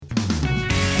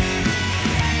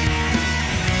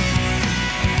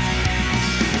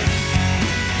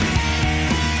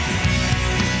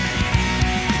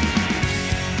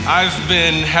I've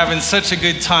been having such a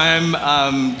good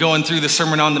time going through the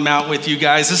Sermon on the Mount with you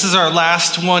guys. This is our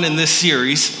last one in this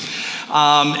series.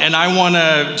 And I want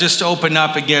to just open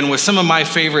up again with some of my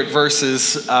favorite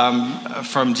verses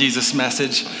from Jesus'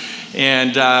 message.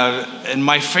 And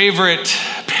my favorite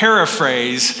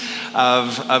paraphrase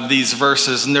of these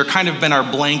verses, and they're kind of been our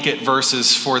blanket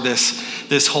verses for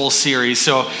this whole series.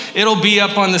 So it'll be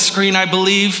up on the screen, I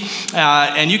believe,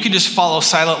 and you can just follow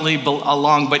silently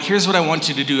along. But here's what I want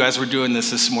you to do as we're doing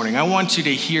this morning. I want you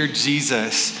to hear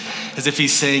Jesus as if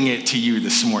he's saying it to you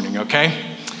this morning,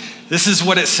 okay? This is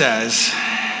what it says.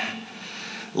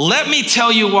 Let me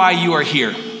tell you why you are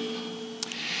here.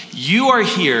 You are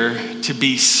here to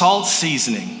be salt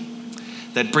seasoning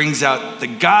that brings out the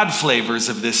God flavors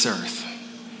of this earth.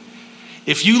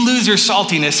 If you lose your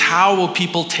saltiness, how will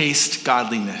people taste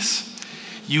godliness?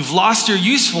 You've lost your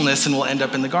usefulness and will end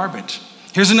up in the garbage.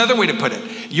 Here's another way to put it.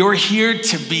 You're here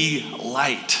to be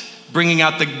light, bringing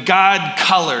out the God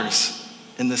colors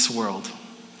in this world.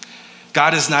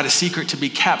 God is not a secret to be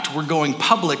kept. We're going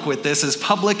public with this, as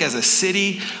public as a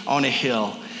city on a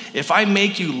hill. If I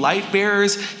make you light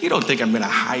bearers, you don't think I'm going to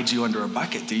hide you under a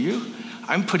bucket, do you?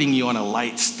 I'm putting you on a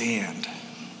light stand.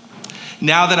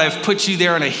 Now that I've put you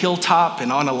there on a hilltop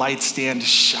and on a light stand,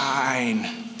 shine.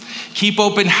 Keep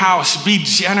open house. Be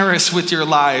generous with your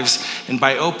lives. And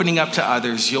by opening up to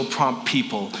others, you'll prompt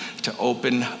people to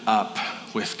open up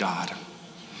with God.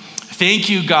 Thank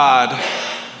you, God,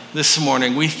 this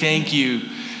morning. We thank you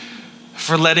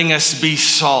for letting us be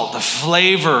salt, the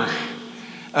flavor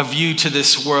of you to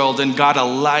this world, and God, a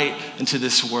light into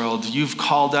this world. You've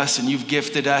called us and you've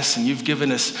gifted us and you've given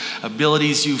us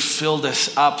abilities. You've filled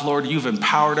us up, Lord. You've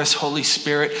empowered us, Holy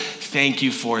Spirit. Thank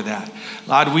you for that.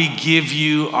 Lord, we give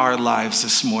you our lives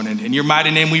this morning. In your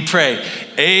mighty name we pray.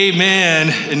 Amen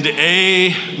and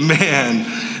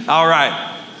amen. All right.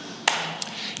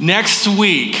 Next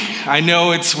week, I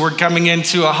know we're coming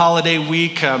into a holiday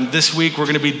week. This week we're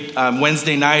going to be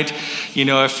Wednesday night. You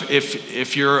know,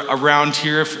 if you're around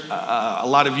here, a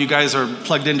lot of you guys are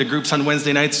plugged into groups on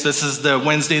Wednesday nights. This is the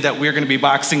Wednesday that we're going to be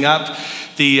boxing up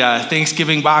the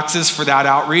Thanksgiving boxes for that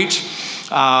outreach.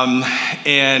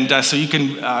 So you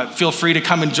can feel free to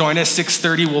come and join us.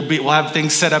 6:30, we'll have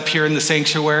things set up here in the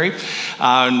sanctuary.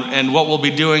 And what we'll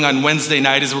be doing on Wednesday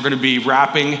night is we're going to be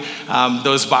wrapping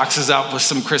those boxes up with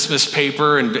some Christmas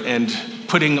paper and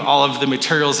putting all of the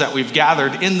materials that we've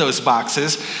gathered in those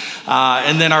boxes.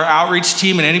 And then our outreach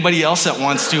team and anybody else that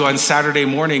wants to on Saturday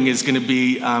morning is going to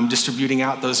be distributing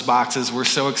out those boxes. We're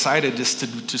so excited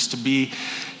just to be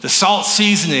the salt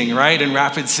seasoning, right, in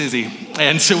Rapid City.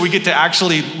 And so we get to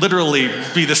actually literally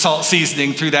be the salt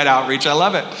seasoning through that outreach. I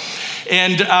love it.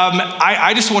 And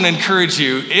I just want to encourage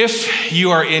you, if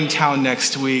you are in town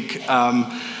next week,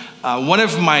 one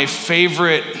of my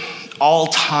favorite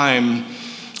all-time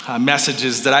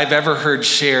messages that I've ever heard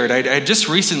shared, I just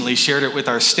recently shared it with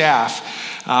our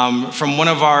staff from one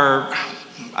of our,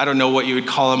 I don't know what you would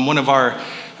call him, one of our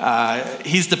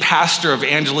he's the pastor of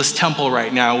Angelus Temple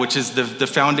right now, which is the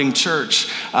founding church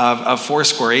of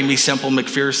Foursquare. Amy Semple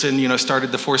McPherson,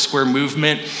 started the Foursquare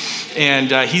movement,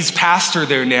 and he's pastor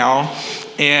there now.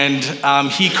 And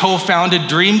he co-founded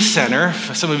Dream Center.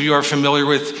 Some of you are familiar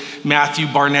with Matthew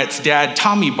Barnett's dad,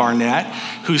 Tommy Barnett,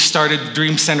 who started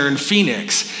Dream Center in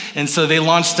Phoenix. And so they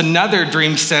launched another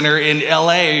Dream Center in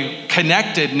LA,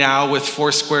 connected now with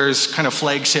Foursquare's kind of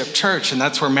flagship church, and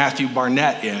that's where Matthew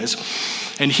Barnett is.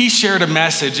 And he shared a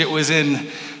message. It was in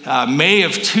May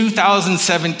of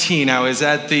 2017. I was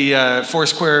at the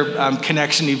Foursquare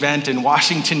Connection event in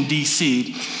Washington,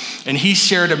 D.C., and he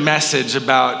shared a message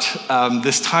about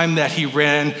this time that he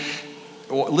ran,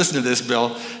 listen to this,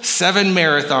 Bill, 7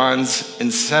 marathons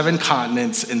in 7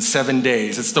 continents in 7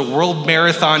 days. It's the World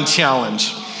Marathon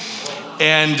Challenge.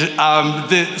 And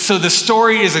so the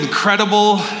story is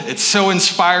incredible. It's so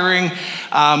inspiring.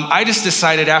 I just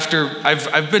decided after,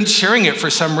 I've been sharing it for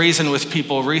some reason with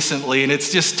people recently, and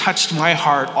it's just touched my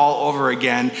heart all over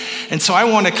again. And so I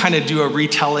want to kind of do a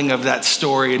retelling of that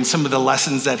story and some of the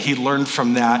lessons that he learned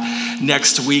from that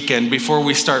next weekend before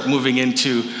we start moving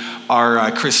into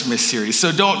our Christmas series.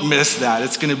 So don't miss that.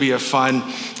 It's going to be a fun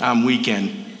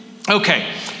weekend.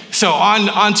 Okay. So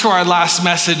on to our last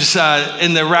message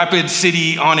in the Rapid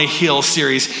City on a Hill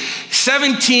series.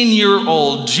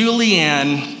 17-year-old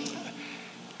Julianne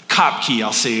Kopke,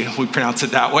 I'll see if we pronounce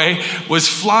it that way, was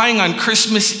flying on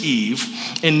Christmas Eve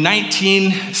in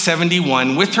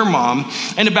 1971 with her mom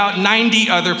and about 90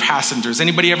 other passengers.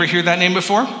 Anybody ever hear that name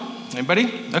before?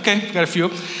 Anybody? Okay, got a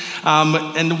few.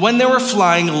 And when they were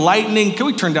flying, lightning, can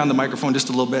we turn down the microphone just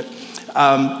a little bit?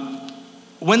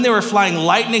 when they were flying,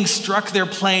 lightning struck their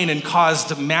plane and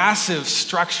caused massive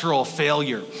structural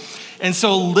failure. And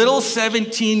so little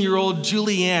 17-year-old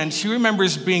Julianne, she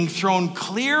remembers being thrown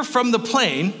clear from the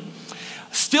plane,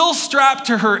 still strapped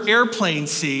to her airplane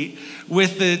seat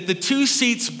with the two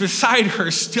seats beside her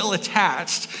still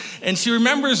attached. And she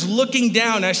remembers looking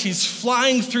down as she's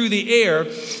flying through the air,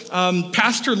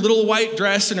 past her little white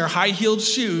dress and her high-heeled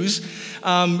shoes,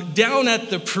 down at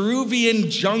the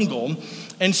Peruvian jungle.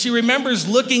 And she remembers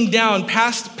looking down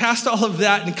past all of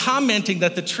that and commenting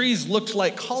that the trees looked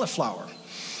like cauliflower.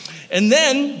 And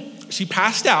then she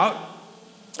passed out,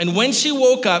 and when she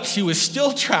woke up, she was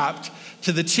still trapped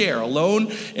to the chair,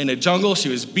 alone in a jungle. She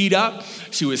was beat up,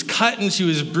 she was cut, and she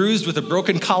was bruised with a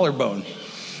broken collarbone.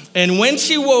 And when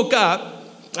she woke up,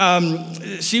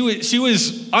 she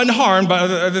was unharmed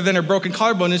other than her broken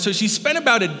collarbone, and so she spent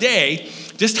about a day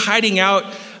just hiding out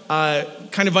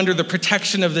kind of under the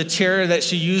protection of the chair that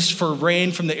she used for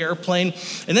rain from the airplane.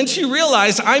 And then she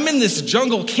realized, I'm in this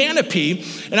jungle canopy,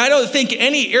 and I don't think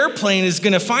any airplane is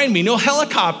gonna find me. No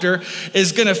helicopter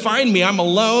is gonna find me. I'm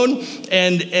alone,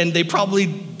 and they probably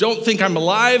don't think I'm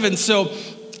alive. And so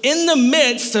in the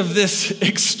midst of this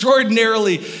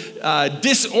extraordinarily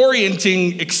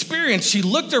disorienting experience, she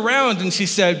looked around and she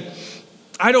said,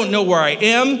 I don't know where I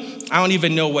am. I don't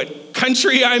even know what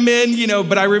country I'm in,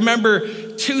 but I remember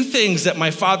two things that my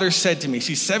father said to me.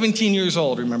 She's 17 years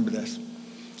old, remember this.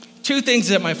 Two things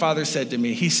that my father said to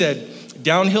me. He said,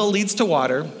 downhill leads to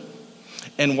water,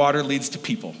 and water leads to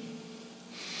people.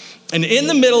 And in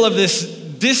the middle of this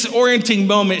disorienting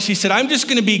moment, she said, I'm just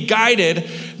gonna be guided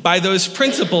by those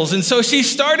principles. And so she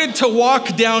started to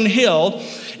walk downhill,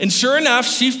 and sure enough,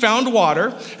 she found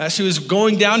water. As she was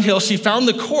going downhill, she found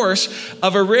the course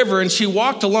of a river, and she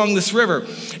walked along this river.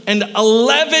 And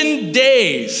 11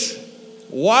 days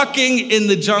walking in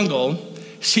the jungle,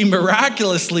 she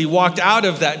miraculously walked out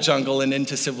of that jungle and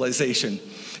into civilization.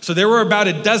 So there were about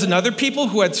a dozen other people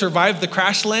who had survived the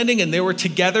crash landing, and they were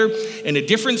together in a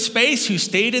different space who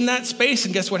stayed in that space,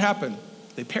 and guess what happened?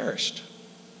 They perished.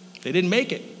 They didn't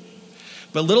make it.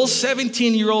 But little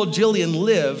 17-year-old Jillian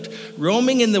lived,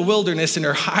 roaming in the wilderness in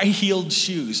her high-heeled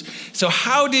shoes. So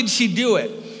how did she do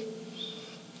it?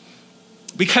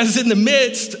 Because in the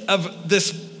midst of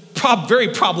this very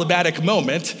problematic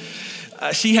moment,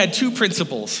 she had two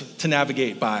principles to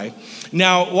navigate by.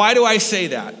 Now, why do I say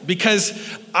that? Because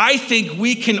I think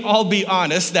we can all be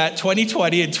honest that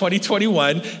 2020 and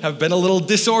 2021 have been a little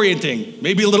disorienting,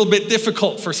 maybe a little bit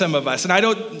difficult for some of us. And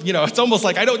it's almost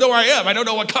like I don't know where I am. I don't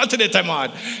know what continent I'm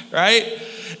on, right?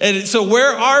 And so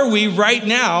where are we right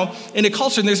now in a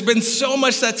culture? And there's been so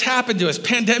much that's happened to us.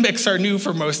 Pandemics are new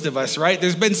for most of us, right?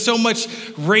 There's been so much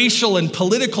racial and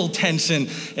political tension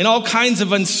and all kinds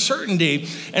of uncertainty.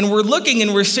 And we're looking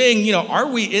and we're saying, are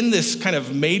we in this kind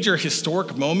of major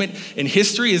historic moment in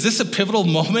history? Is this a pivotal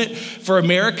moment for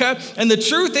America? And the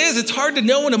truth is, it's hard to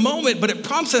know in a moment, but it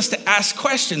prompts us to ask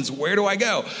questions. Where do I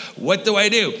go? What do I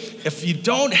do? If you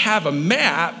don't have a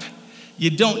map, you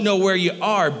don't know where you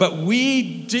are, but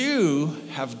we do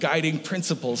have guiding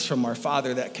principles from our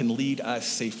Father that can lead us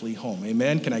safely home.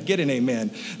 Amen? Can I get an amen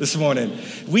this morning?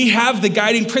 We have the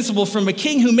guiding principle from a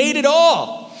king who made it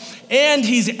all, and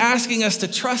he's asking us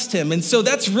to trust him. And so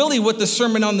that's really what the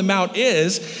Sermon on the Mount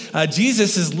is.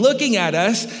 Jesus is looking at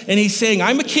us, and he's saying,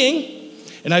 I'm a king,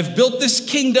 and I've built this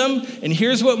kingdom, and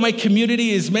here's what my community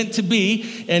is meant to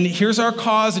be, and here's our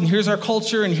cause, and here's our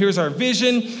culture, and here's our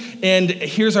vision, and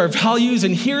here's our values,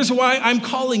 and here's why I'm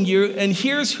calling you, and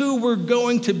here's who we're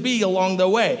going to be along the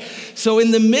way. So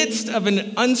in the midst of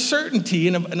an uncertainty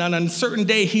and an uncertain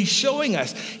day, he's showing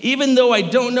us, even though I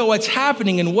don't know what's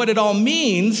happening and what it all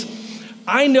means,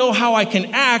 I know how I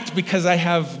can act because I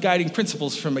have guiding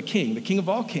principles from a king, the King of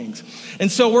all kings.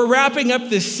 And so we're wrapping up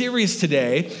this series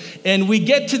today, and we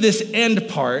get to this end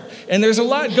part, and there's a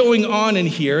lot going on in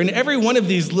here, and every one of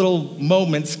these little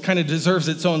moments kind of deserves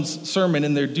its own sermon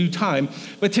in their due time.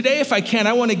 But today, if I can,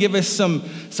 I want to give us some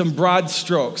broad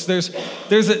strokes. There's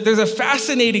a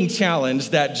fascinating challenge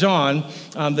that John,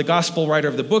 the gospel writer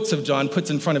of the books of John,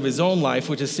 puts in front of his own life,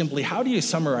 which is simply, how do you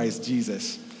summarize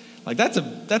Jesus? Like that's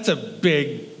a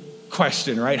big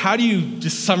question, right? How do you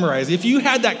just summarize? If you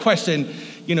had that question,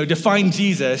 define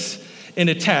Jesus in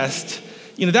a test,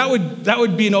 that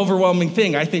would be an overwhelming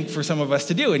thing, I think, for some of us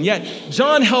to do. And yet,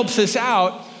 John helps us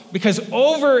out because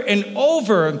over and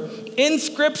over in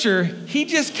Scripture, he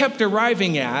just kept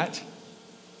arriving at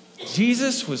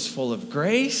Jesus was full of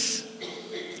grace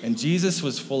and Jesus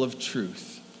was full of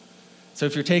truth. So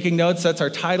if you're taking notes, that's our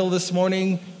title this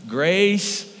morning,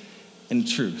 Grace and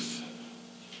Truth.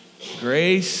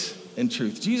 Grace and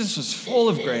truth. Jesus was full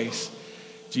of grace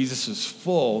Jesus is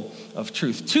full of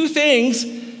truth. Two things,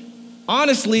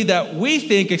 honestly, that we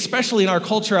think, especially in our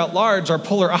culture at large, are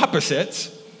polar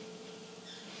opposites.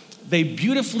 They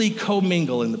beautifully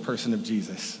commingle in the person of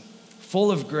Jesus.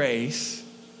 Full of grace,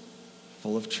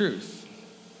 full of truth.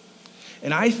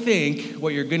 And I think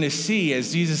what you're going to see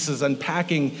as Jesus is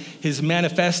unpacking his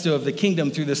manifesto of the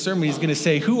kingdom through this sermon, he's going to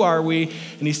say, who are we?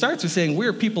 And he starts with saying,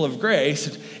 we're people of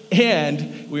grace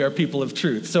and we are people of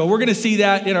truth. So we're going to see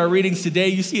that in our readings today.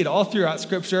 You see it all throughout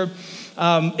Scripture.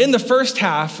 In the first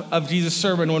half of Jesus'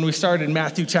 sermon, when we started in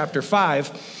Matthew chapter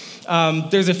 5,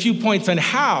 there's a few points on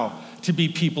how to be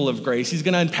people of grace. He's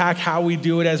going to unpack how we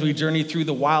do it as we journey through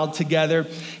the wild together.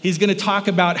 He's going to talk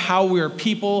about how we are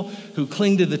people who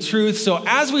cling to the truth. So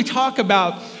as we talk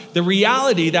about the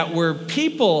reality that we're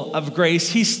people of grace,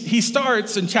 he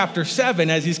starts in chapter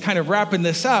 7, as he's kind of wrapping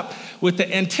this up, with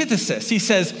the antithesis. He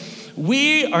says,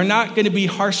 we are not going to be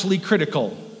harshly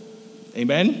critical.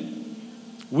 Amen?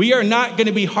 We are not going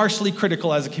to be harshly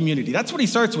critical as a community. That's what he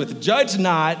starts with. Judge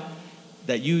not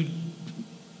that you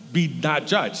be not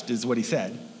judged, is what he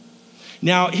said.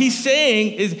 Now, he's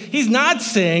not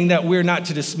saying that we're not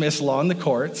to dismiss law in the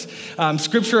courts.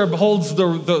 Scripture upholds the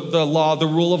law, the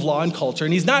rule of law and culture.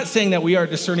 And he's not saying that we are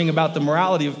discerning about the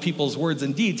morality of people's words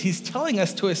and deeds. He's telling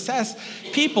us to assess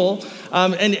people.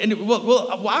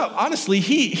 Honestly,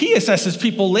 he assesses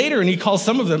people later, and he calls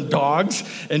some of them dogs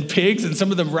and pigs and some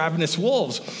of them ravenous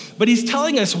wolves. But he's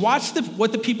telling us, watch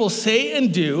what the people say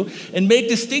and do and make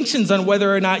distinctions on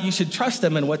whether or not you should trust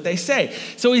them and what they say.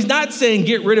 So he's not saying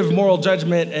get rid of moral judgment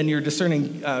and your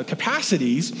discerning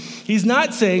capacities. He's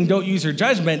not saying don't use your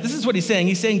judgment. This is what he's saying.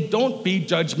 He's saying don't be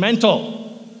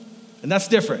judgmental. And that's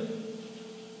different.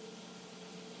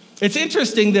 It's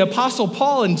interesting, the Apostle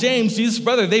Paul and James, Jesus'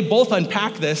 brother, they both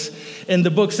unpack this in the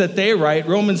books that they write.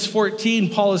 Romans 14,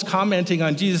 Paul is commenting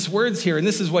on Jesus' words here, and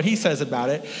this is what he says about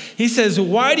it. He says,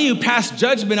 why do you pass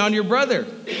judgment on your brother?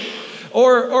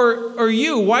 Or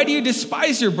you, why do you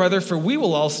despise your brother? For we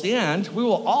will all stand. We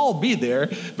will all be there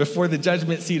before the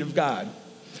judgment seat of God.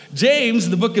 James,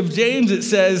 in the book of James, it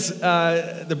says,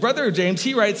 the brother of James,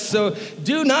 he writes, so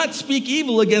do not speak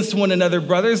evil against one another,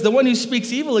 brothers. The one who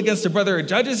speaks evil against a brother or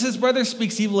judges his brother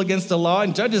speaks evil against the law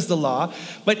and judges the law.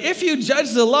 But if you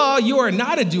judge the law, you are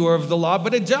not a doer of the law,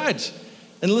 but a judge.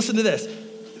 And listen to this.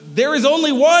 There is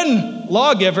only one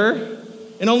lawgiver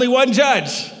and only one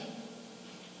judge.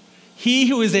 He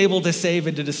who is able to save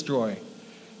and to destroy.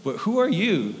 But who are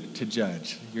you to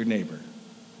judge your neighbor?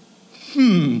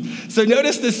 So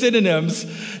notice the synonyms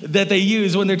that they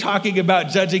use when they're talking about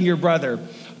judging your brother.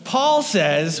 Paul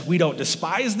says we don't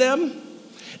despise them,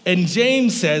 and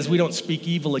James says we don't speak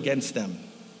evil against them.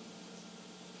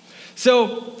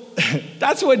 So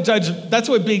that's what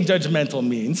being judgmental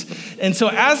means. And so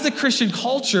as the Christian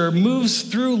culture moves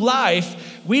through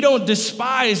life, we don't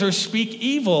despise or speak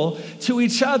evil to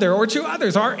each other or to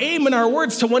others. Our aim and our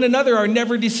words to one another are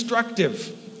never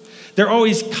destructive. They're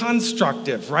always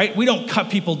constructive, right? We don't cut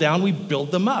people down, we build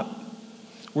them up.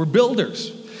 We're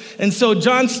builders. And so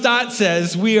John Stott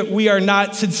says we are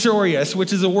not censorious,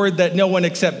 which is a word that no one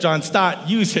except John Stott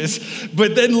uses,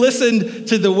 but then listen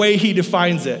to the way he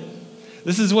defines it.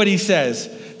 This is what he says.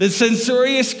 The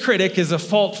censorious critic is a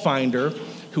fault finder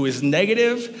who is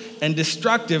negative and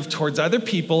destructive towards other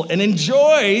people and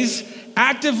enjoys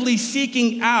actively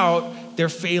seeking out their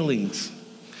failings.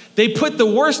 They put the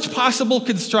worst possible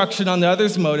construction on the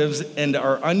other's motives and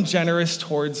are ungenerous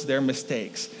towards their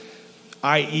mistakes.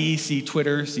 I.e., see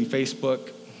Twitter, see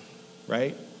Facebook,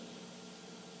 right?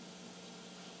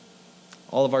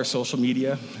 All of our social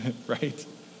media, right?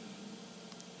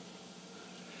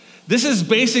 This is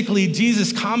basically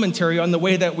Jesus' commentary on the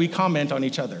way that we comment on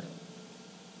each other.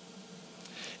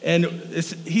 And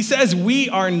he says we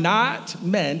are not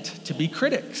meant to be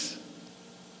critics.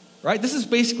 Right? This is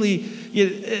basically,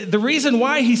 the reason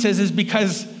why he says is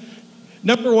because,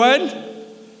 number one,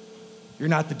 you're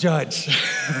not the judge.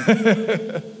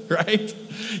 Right?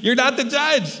 You're not the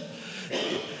judge.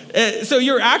 So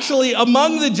you're actually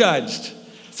among the judged.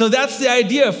 So that's the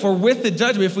idea. For with the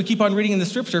judgment, if we keep on reading in the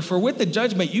scripture, for with the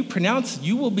judgment you pronounce,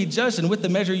 you will be judged, and with the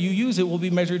measure you use, it will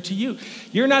be measured to you.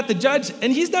 You're not the judge,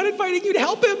 and he's not inviting you to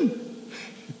help him.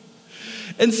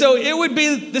 And so it would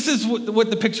be, this is what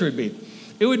the picture would be.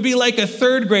 It would be like a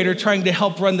third grader trying to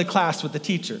help run the class with the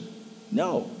teacher.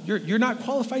 No, you're not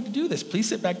qualified to do this. Please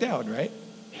sit back down, right?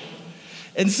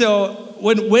 And so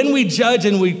when we judge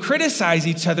and we criticize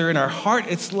each other in our heart,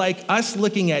 it's like us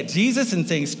looking at Jesus and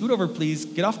saying, scoot over, please,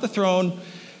 get off the throne,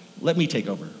 let me take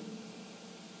over.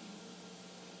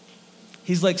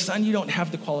 He's like, son, you don't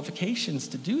have the qualifications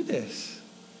to do this.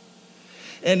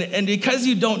 And because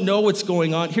you don't know what's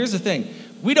going on, here's the thing.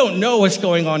 We don't know what's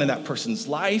going on in that person's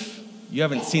life. You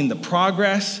haven't seen the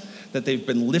progress that they've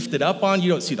been lifted up on. You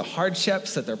don't see the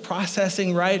hardships that they're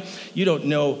processing, right? You don't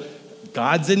know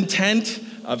God's intent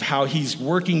of how he's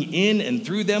working in and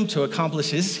through them to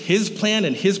accomplish his plan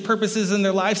and his purposes in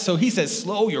their life. So he says,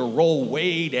 slow your roll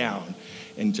way down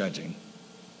in judging.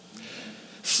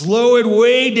 Slow it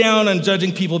way down on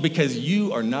judging people because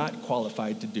you are not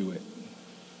qualified to do it.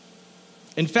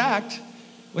 In fact,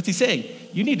 what's he saying?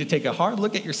 You need to take a hard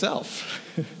look at yourself.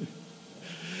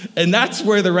 And that's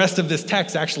where the rest of this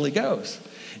text actually goes.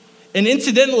 And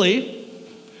incidentally,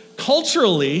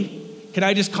 culturally, can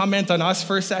I just comment on us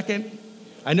for a second?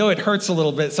 I know it hurts a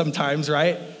little bit sometimes,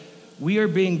 right? We are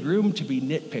being groomed to be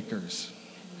nitpickers.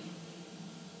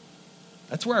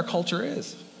 That's where our culture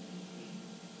is.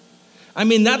 I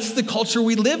mean, that's the culture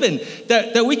we live in,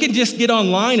 that we can just get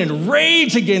online and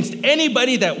rage against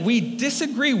anybody that we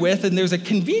disagree with, and there's a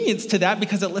convenience to that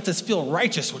because it lets us feel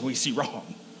righteous when we see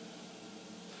wrong.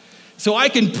 So I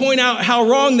can point out how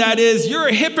wrong that is. You're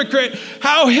a hypocrite.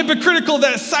 How hypocritical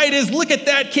that site is. Look at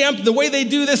that camp, the way they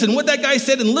do this, and what that guy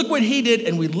said, and look what he did.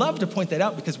 And we love to point that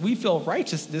out because we feel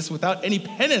righteousness without any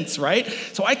penance, right?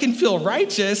 So I can feel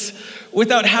righteous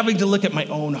without having to look at my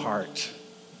own heart.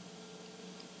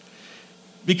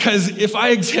 Because if I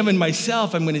examine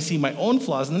myself, I'm going to see my own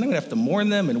flaws, and then I'm going to have to mourn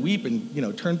them and weep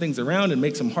and turn things around and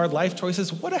make some hard life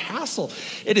choices. What a hassle.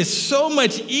 It is so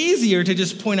much easier to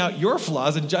just point out your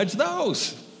flaws and judge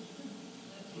those.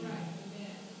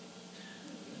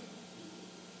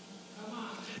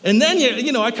 And then,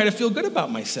 I kind of feel good about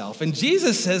myself. And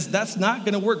Jesus says that's not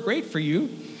going to work great for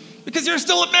you because you're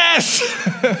still a mess,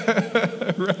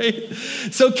 right?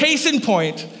 So case in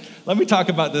point, let me talk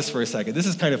about this for a second. This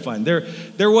is kind of fun.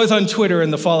 There was on Twitter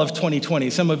in the fall of 2020,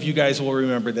 some of you guys will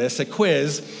remember this, a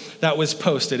quiz that was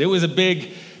posted. It was a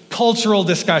big cultural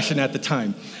discussion at the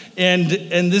time. And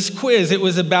this quiz, it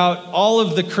was about all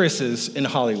of the Chris's in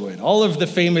Hollywood, all of the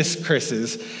famous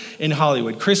Chris's in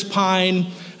Hollywood. Chris Pine,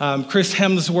 Chris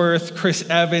Hemsworth, Chris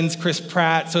Evans, Chris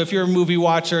Pratt. So if you're a movie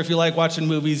watcher, if you like watching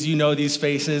movies, you know these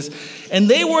faces. And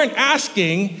they weren't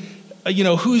asking,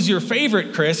 who's your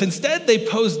favorite Chris? Instead, they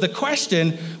posed the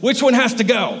question, which one has to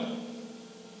go?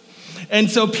 And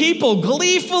so people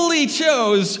gleefully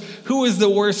chose who was the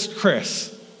worst Chris.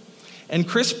 And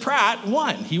Chris Pratt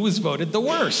won. He was voted the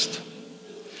worst.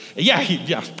 Yeah,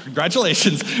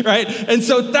 congratulations, right? And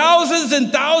so thousands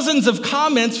and thousands of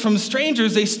comments from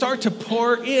strangers, they start to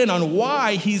pour in on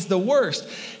why he's the worst.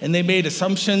 And they made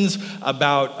assumptions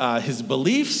about his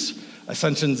beliefs,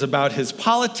 assumptions about his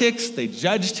politics. They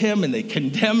judged him and they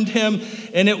condemned him.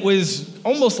 And it was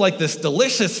almost like this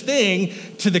delicious thing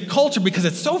to the culture because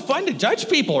it's so fun to judge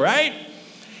people, right?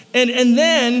 And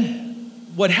then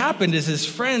what happened is his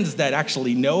friends that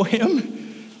actually know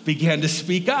him began to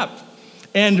speak up.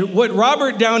 And what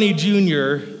Robert Downey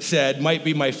Jr. said might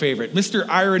be my favorite. Mr.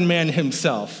 Iron Man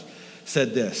himself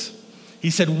said this. He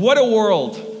said, "What a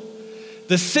world.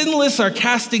 The sinless are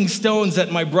casting stones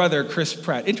at my brother, Chris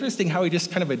Pratt." Interesting how he just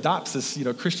kind of adopts this,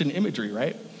 Christian imagery,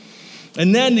 right?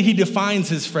 And then he defines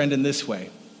his friend in this way.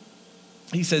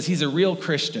 He says he's a real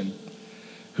Christian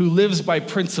who lives by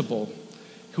principle,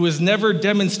 who has never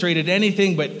demonstrated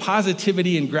anything but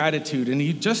positivity and gratitude. And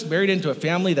he just married into a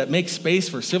family that makes space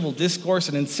for civil discourse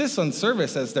and insists on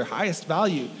service as their highest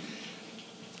value.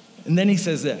 And then he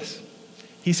says this.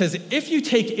 He says, if you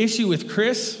take issue with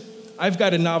Chris, I've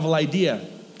got a novel idea.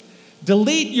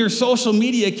 Delete your social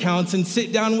media accounts and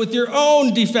sit down with your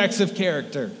own defects of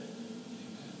character.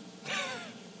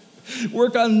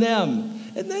 Work on them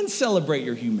and then celebrate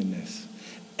your humanness.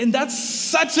 And that's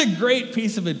such a great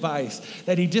piece of advice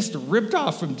that he just ripped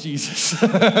off from Jesus,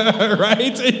 right?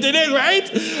 It did it,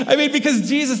 right? I mean, because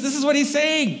Jesus, this is what he's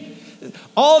saying.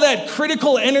 All that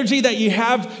critical energy that you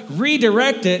have,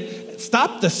 redirect it.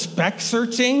 Stop the speck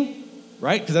searching,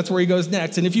 right? Because that's where he goes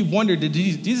next. And if you've wondered, did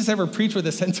Jesus ever preach with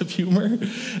a sense of humor?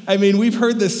 I mean, we've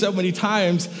heard this so many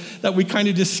times that we kind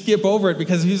of just skip over it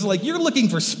because he's like, you're looking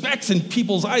for specks in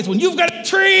people's eyes when you've got a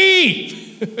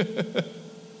tree.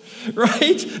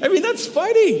 Right? I mean, that's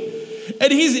funny.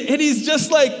 And he's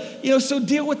just like, so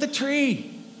deal with the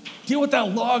tree. Deal with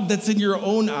that log that's in your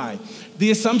own eye. The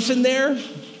assumption there,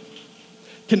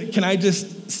 can I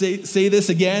just say this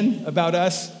again about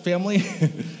us, family?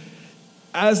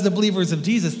 As the believers of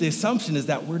Jesus, the assumption is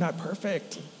that we're not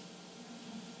perfect.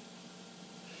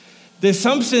 The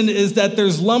assumption is that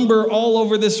there's lumber all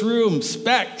over this room,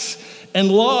 specks and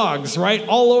logs, right,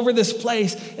 all over this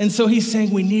place. And so he's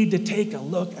saying we need to take a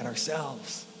look at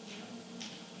ourselves.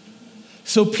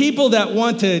 So people that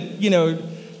want to,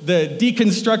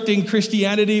 deconstructing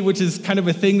Christianity, which is kind of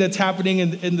a thing that's happening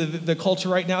in the culture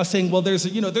right now, saying, well, there's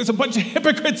a bunch of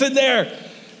hypocrites in there.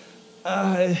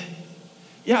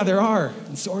 Yeah, there are,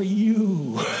 and so are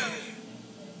you.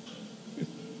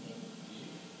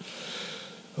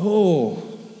 Oh,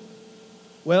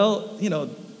 well,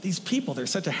 these people, they're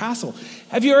such a hassle.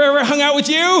 Have you ever hung out with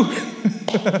you?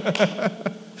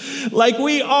 Like,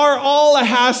 we are all a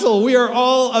hassle. We are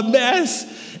all a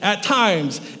mess at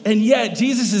times. And yet,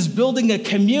 Jesus is building a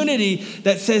community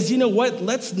that says, you know what?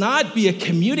 Let's not be a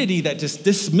community that just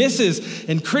dismisses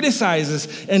and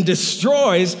criticizes and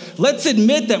destroys. Let's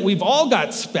admit that we've all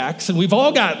got specks and we've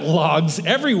all got logs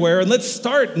everywhere. And let's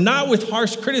start not with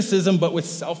harsh criticism, but with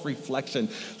self-reflection.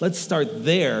 Let's start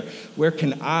there. Where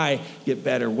can I get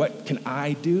better? What can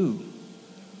I do?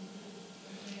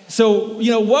 So,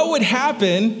 what would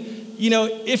happen,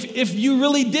 if you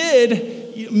really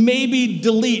did maybe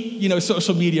delete,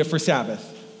 social media for Sabbath?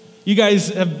 You guys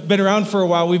have been around for a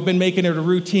while. We've been making it a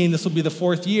routine. This will be the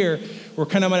 4th year. We're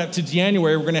kind of up to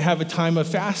January. We're going to have a time of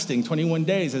fasting, 21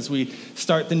 days, as we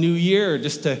start the new year,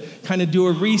 just to kind of do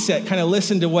a reset, kind of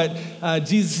listen to what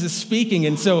Jesus is speaking.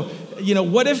 And so,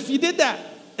 what if you did that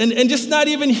and just not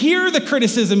even hear the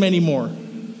criticism anymore?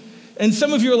 And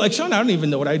some of you are like, Sean, I don't even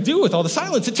know what I do with all the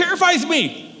silence. It terrifies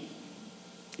me.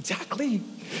 Exactly.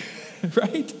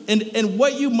 Right? And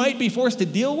what you might be forced to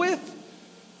deal with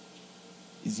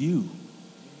is you.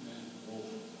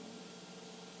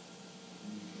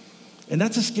 And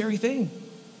that's a scary thing.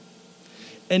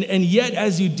 And yet,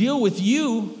 as you deal with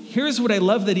you, here's what I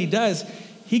love that he does.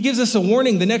 He gives us a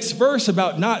warning, the next verse,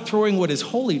 about not throwing what is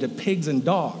holy to pigs and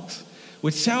dogs,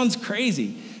 which sounds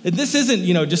crazy. And this isn't,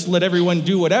 just let everyone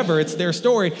do whatever. It's their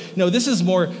story. No, this is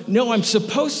more, no, I'm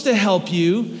supposed to help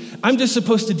you. I'm just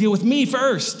supposed to deal with me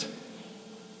first.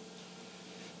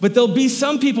 But there'll be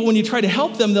some people, when you try to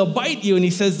help them, they'll bite you. And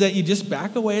he says that you just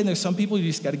back away. And there's some people you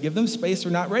just got to give them space.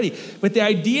 They're not ready. But the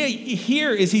idea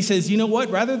here is he says, you know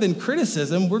what? Rather than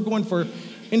criticism, we're going for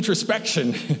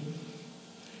introspection.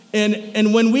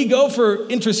 And when we go for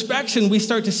introspection, we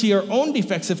start to see our own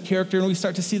defects of character. And we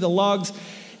start to see the logs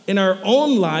in our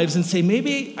own lives and say,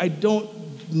 maybe I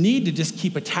don't need to just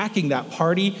keep attacking that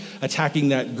party, attacking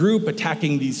that group,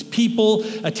 attacking these people,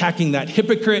 attacking that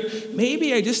hypocrite.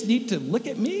 Maybe I just need to look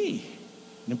at me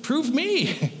and improve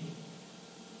me.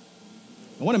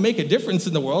 I want to make a difference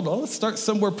in the world. Well, let's start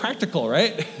somewhere practical,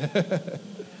 right?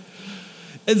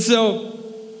 And so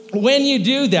when you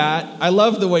do that, I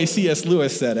love the way C.S.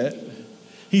 Lewis said it.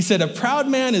 He said, a proud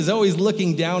man is always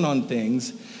looking down on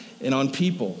things and on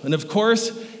people. And of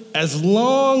course, as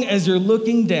long as you're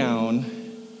looking down,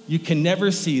 you can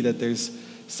never see that there's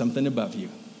something above you.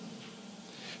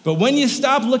 But when you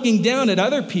stop looking down at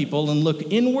other people and look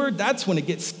inward, that's when it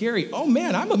gets scary. Oh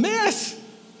man, I'm a mess.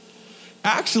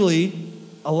 Actually,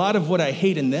 a lot of what I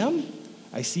hate in them,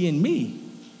 I see in me.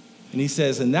 And he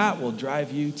says, and that will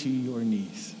drive you to your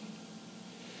knees.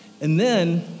 And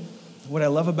then, what I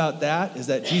love about that is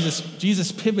that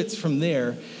Jesus pivots from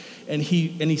there, and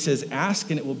he says, ask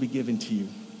and it will be given to you.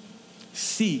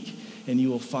 Seek and you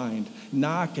will find.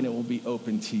 Knock and it will be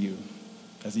open to you.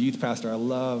 As a youth pastor, I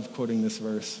love quoting this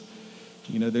verse.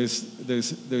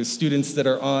 There's students that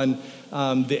are on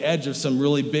the edge of some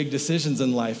really big decisions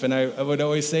in life. And I would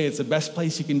always say it's the best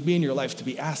place you can be in your life, to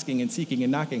be asking and seeking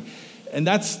and knocking. And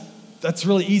that's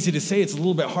really easy to say. It's a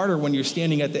little bit harder when you're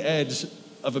standing at the edge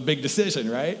of a big decision,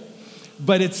 right?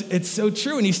 But it's so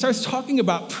true. And he starts talking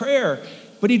about prayer.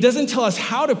 But he doesn't tell us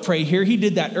how to pray here. He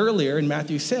did that earlier in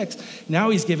Matthew 6.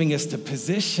 Now he's giving us the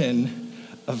position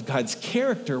of God's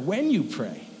character when you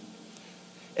pray.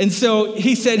 And so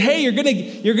he said, hey, you're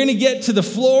gonna get to the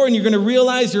floor and you're gonna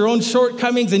realize your own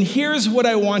shortcomings. And here's what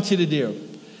I want you to do.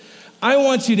 I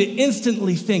want you to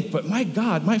instantly think, but my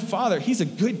God, my Father, he's a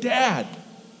good dad.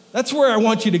 That's where I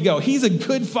want you to go. He's a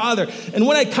good father. And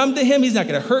when I come to him, he's not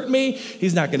going to hurt me.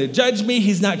 He's not going to judge me.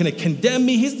 He's not going to condemn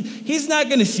me. He's not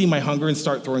going to see my hunger and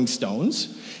start throwing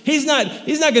stones. He's not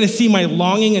going to see my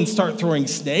longing and start throwing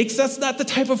snakes. That's not the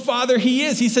type of father he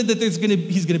is. He said that he's going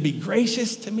to be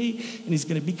gracious to me and he's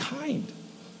going to be kind.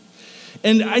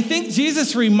 And I think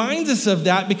Jesus reminds us of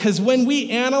that because when we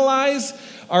analyze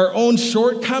our own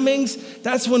shortcomings,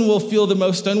 that's when we'll feel the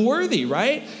most unworthy,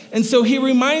 right? And so he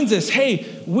reminds us,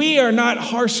 hey, we are not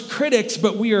harsh critics,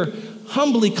 but we are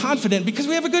humbly confident because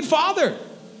we have a good father.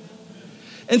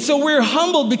 And so we're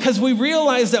humbled because we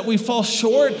realize that we fall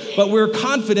short, but we're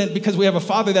confident because we have a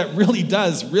father that really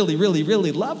does really, really,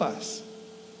 really love us.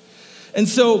 And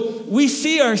so we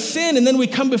see our sin and then we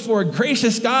come before a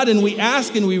gracious God and we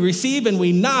ask and we receive and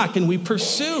we knock and we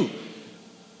pursue.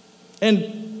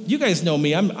 And you guys know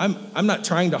me. I'm not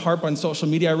trying to harp on social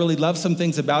media. I really love some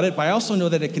things about it, but I also know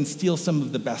that it can steal some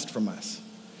of the best from us.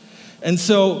 And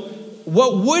so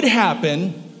what would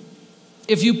happen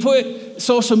if you put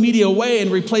social media away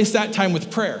and replace that time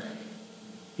with prayer?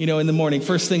 In the morning,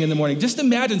 first thing in the morning. Just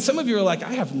imagine, some of you are like,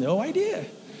 I have no idea.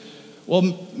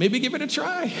 Well, maybe give it a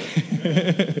try.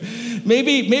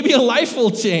 maybe a life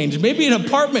will change. Maybe an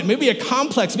apartment, maybe a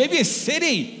complex, maybe a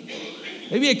city,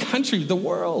 maybe a country, the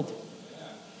world.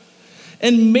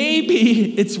 And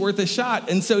maybe it's worth a shot.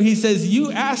 And so he says,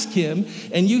 you ask him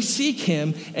and you seek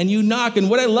him and you knock. And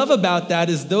what I love about that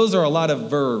is those are a lot of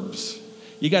verbs.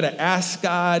 You got to ask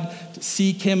God, to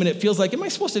seek him. And it feels like, am I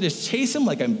supposed to just chase him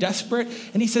like I'm desperate?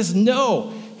 And he says,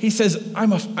 no. He says,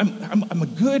 I'm a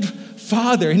good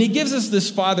father. And he gives us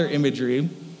this father imagery.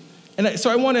 And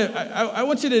so I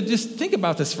want you to just think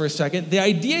about this for a second. The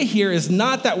idea here is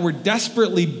not that we're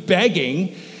desperately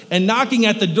begging and knocking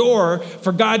at the door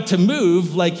for God to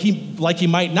move like he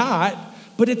might not,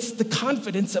 but it's the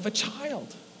confidence of a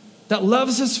child that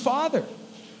loves his father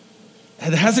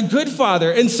and has a good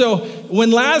father. And so when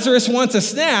Lazarus wants a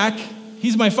snack,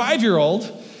 he's my 5-year-old,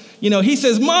 he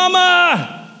says,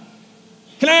 Mama,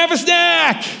 can I have a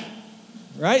snack?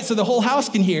 Right? So the whole house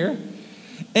can hear.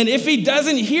 And if he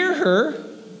doesn't hear her,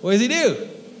 what does he do?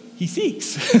 He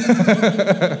seeks.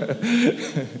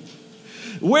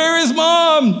 Where is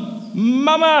mom?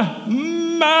 Mama,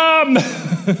 mom.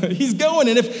 He's going.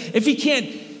 And if he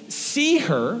can't see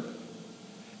her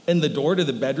and the door to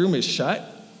the bedroom is shut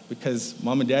because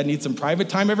mom and dad need some private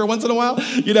time every once in a while,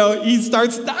 he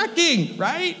starts knocking,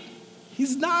 right?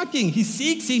 He's knocking. He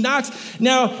seeks, he knocks.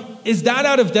 Now, is that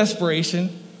out of desperation?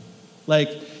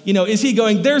 Is he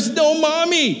going, there's no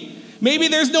mommy? Maybe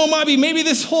there's no mommy. Maybe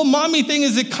this whole mommy thing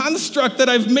is a construct that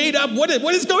I've made up. What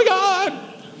is going on?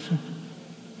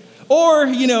 Or,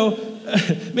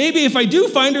 maybe if I do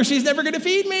find her, she's never going to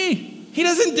feed me. He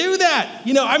doesn't do that.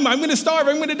 I'm going to starve.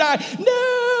 I'm going to die.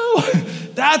 No,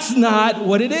 that's not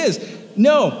what it is.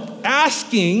 No,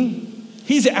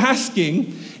 he's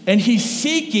asking, and he's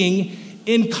seeking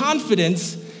in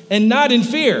confidence and not in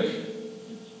fear.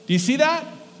 Do you see that?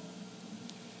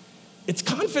 It's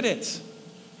confidence.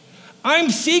 I'm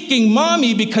seeking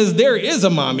mommy because there is a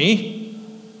mommy.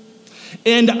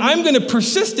 And I'm going to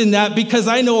persist in that because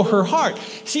I know her heart.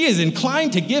 She is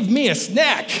inclined to give me a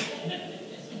snack.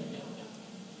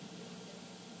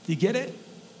 Do you get it?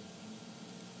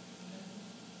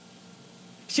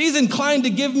 She's inclined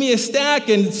to give me a snack,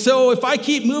 and so if I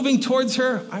keep moving towards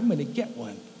her, I'm going to get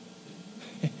one.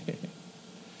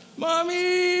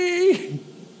 Mommy!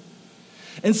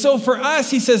 And so for us,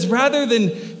 he says, rather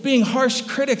than being harsh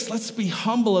critics, let's be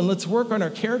humble and let's work on our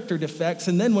character defects.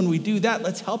 And then when we do that,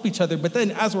 let's help each other. But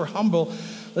then as we're humble,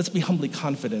 let's be humbly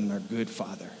confident in our good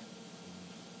Father.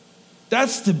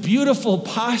 That's the beautiful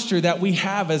posture that we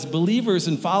have as believers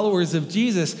and followers of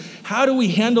Jesus. How do we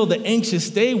handle the anxious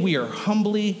day? We are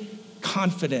humbly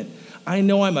confident. I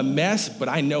know I'm a mess, but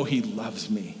I know he loves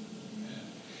me.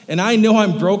 And I know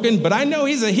I'm broken, but I know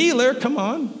he's a healer. Come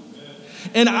on.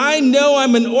 And I know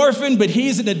I'm an orphan, but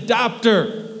he's an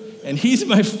adopter. And he's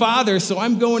my father, so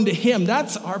I'm going to him.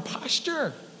 That's our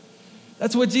posture.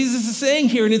 That's what Jesus is saying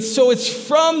here. And it's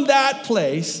from that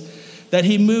place that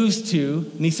he moves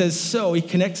to, and he says, so, he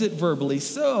connects it verbally.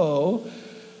 So,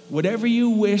 whatever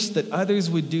you wish that others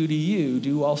would do to you,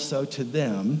 do also to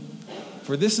them.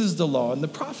 For this is the law and the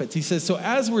prophets. He says, so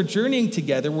as we're journeying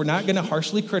together, we're not going to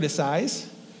harshly criticize.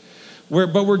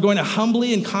 But we're going to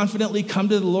humbly and confidently come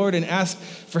to the Lord and ask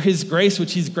for his grace,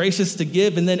 which he's gracious to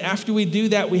give. And then after we do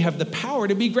that, we have the power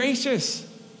to be gracious.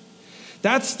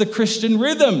 That's the Christian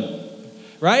rhythm,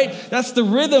 right? That's the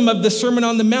rhythm of the Sermon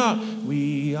on the Mount.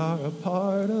 We are a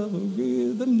part of a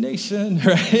rhythm nation,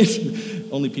 right?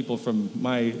 Only people from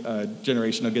my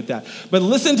generation will get that. But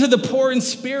listen to the poor in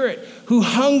spirit who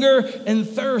hunger and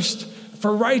thirst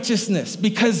for righteousness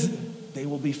because they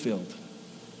will be filled.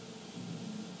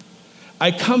 I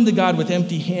come to God with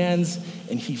empty hands,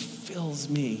 and he fills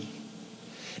me.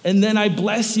 And then I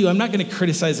bless you. I'm not going to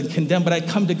criticize and condemn, but I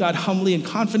come to God humbly and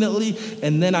confidently,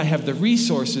 and then I have the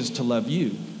resources to love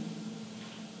you.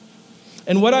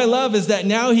 And what I love is that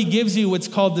now he gives you what's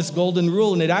called this golden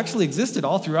rule, and it actually existed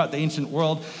all throughout the ancient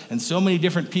world, and so many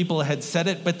different people had said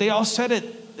it, but they all said it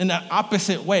in an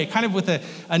opposite way, kind of with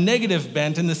a negative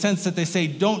bent in the sense that they say,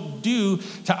 don't do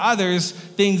to others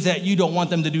things that you don't want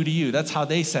them to do to you. That's how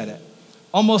they said it.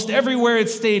 Almost everywhere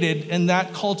it's stated in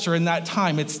that culture, in that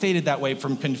time, it's stated that way,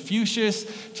 from Confucius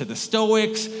to the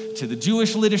Stoics to the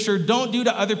Jewish literature. Don't do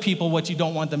to other people what you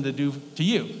don't want them to do to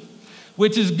you,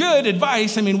 which is good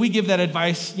advice. I mean, we give that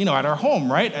advice, at our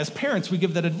home, right? As parents, we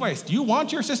give that advice. Do you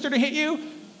want your sister to hit you?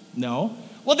 No.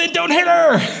 Well, then don't hit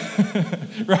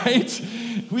her, right?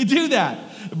 We do that.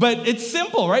 But it's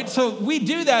simple, right? So we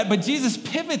do that, but Jesus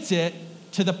pivots it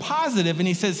to the positive, and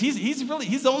he says he's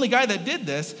the only guy that did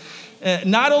this.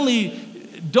 Not only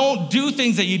don't do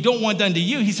things that you don't want done to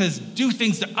you, he says do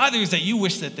things to others that you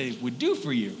wish that they would do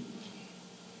for you.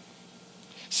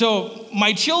 So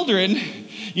my children,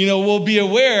 will be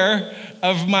aware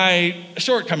of my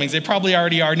shortcomings. They probably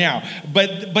already are now,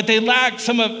 but they lack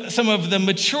some of the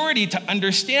maturity to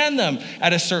understand them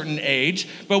at a certain age.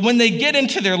 But when they get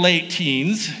into their late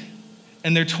teens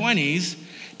and their 20s,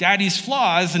 daddy's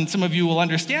flaws, and some of you will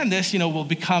understand this, will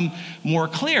become more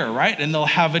clear, right? And they'll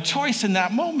have a choice in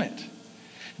that moment.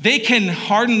 They can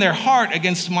harden their heart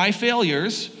against my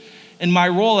failures and my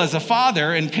role as a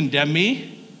father and condemn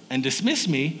me and dismiss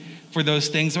me for those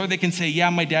things, or they can say, yeah,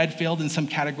 my dad failed in some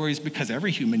categories because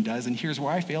every human does, and here's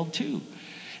where I failed too.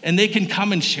 And they can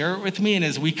come and share it with me, and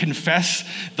as we confess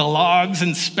the logs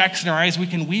and specks in our eyes, we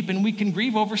can weep and we can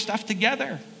grieve over stuff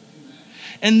together.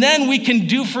 And then we can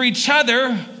do for each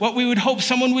other what we would hope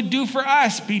someone would do for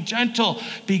us. Be gentle,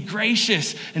 be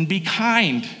gracious, and be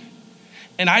kind.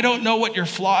 And I don't know what your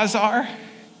flaws are,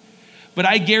 but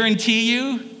I guarantee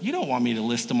you don't want me to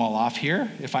list them all off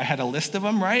here if I had a list of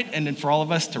them, right? And then for all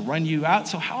of us to run you out.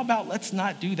 So how about let's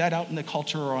not do that out in the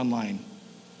culture or online?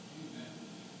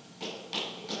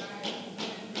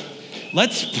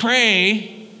 Let's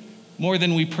pray more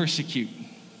than we persecute.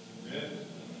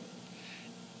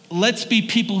 Let's be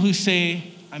people who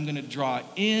say, I'm going to draw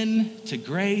in to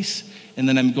grace, and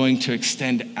then I'm going to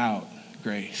extend out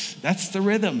grace. That's the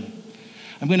rhythm.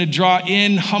 I'm going to draw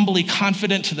in humbly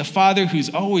confident to the Father who's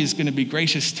always going to be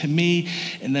gracious to me,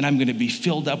 and then I'm going to be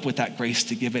filled up with that grace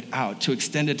to give it out, to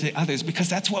extend it to others, because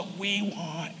that's what we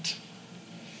want.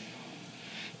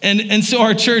 And so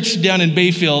our church down in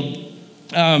Bayfield,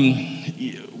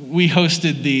 we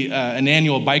hosted an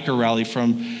annual biker rally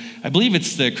from, I believe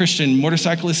it's the Christian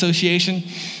Motorcycle Association.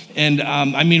 And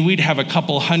we'd have a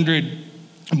couple hundred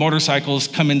motorcycles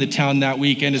come into town that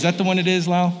weekend. Is that the one it is,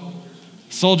 Lau?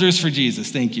 Soldiers for Jesus,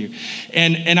 thank you.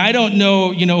 And I don't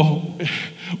know,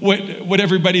 what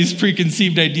everybody's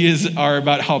preconceived ideas are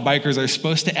about how bikers are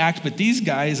supposed to act, but these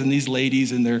guys and these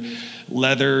ladies in their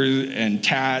leather and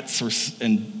tats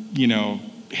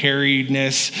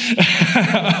hairiness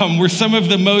were some of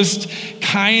the most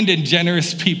kind and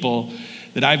generous people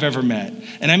that I've ever met.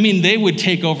 And they would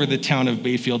take over the town of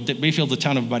Bayfield. Bayfield's a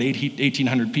town of about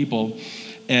 1,800 people.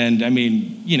 And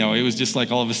it was just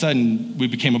like all of a sudden we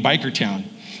became a biker town,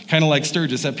 kind of like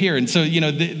Sturgis up here. And so,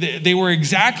 they were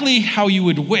exactly how you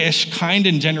would wish kind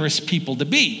and generous people to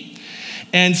be.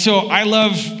 And so I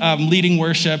love leading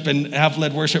worship and have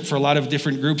led worship for a lot of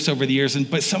different groups over the years.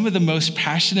 But some of the most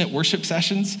passionate worship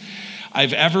sessions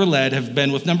I've ever led have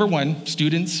been with, number one,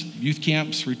 students, youth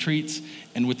camps, retreats,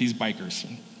 and with these bikers.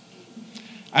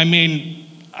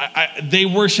 They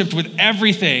worshiped with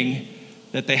everything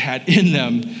that they had in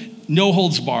them, no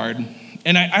holds barred.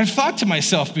 And I've thought to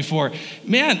myself before,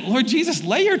 man, Lord Jesus,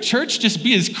 let your church just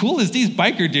be as cool as these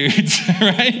biker dudes,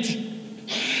 right?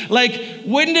 Like,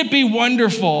 wouldn't it be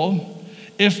wonderful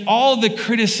if all the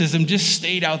criticism just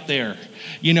stayed out there?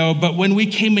 But when we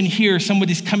came in here,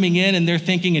 somebody's coming in and they're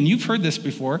thinking, and you've heard this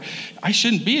before, I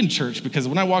shouldn't be in church because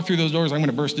when I walk through those doors, I'm going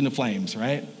to burst into flames,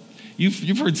 right?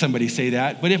 You've heard somebody say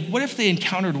that. But what if they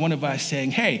encountered one of us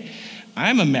saying, hey,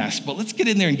 I'm a mess, but let's get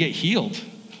in there and get healed.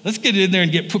 Let's get in there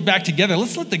and get put back together.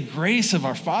 Let's let the grace of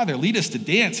our Father lead us to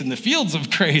dance in the fields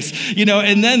of grace,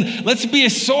 and then let's be a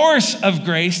source of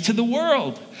grace to the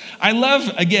world. I love,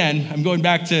 again, I'm going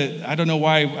back to, I don't know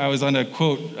why I was on a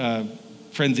quote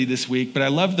frenzy this week, but I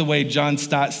love the way John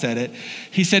Stott said it.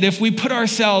 He said, if we put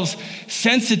ourselves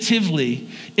sensitively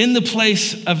in the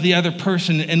place of the other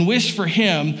person and wish for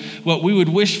him what we would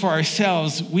wish for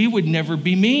ourselves, we would never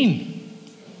be mean.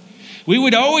 We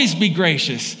would always be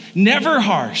gracious, never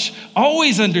harsh,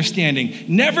 always understanding,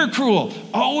 never cruel,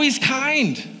 always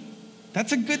kind.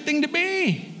 That's a good thing to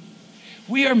be.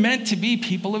 We are meant to be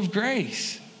people of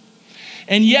grace.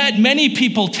 And yet many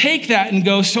people take that and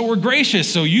go, so we're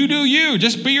gracious, so you do you,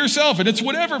 just be yourself, and it's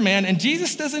whatever, man. And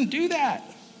Jesus doesn't do that.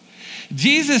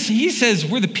 Jesus, he says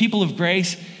we're the people of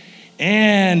grace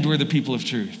and we're the people of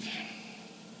truth.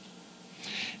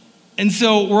 And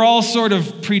so we're all sort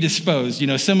of predisposed.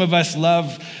 Some of us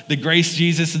love the grace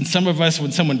Jesus, and some of us,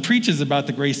 when someone preaches about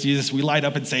the grace Jesus, we light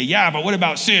up and say, yeah, but what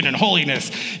about sin and holiness?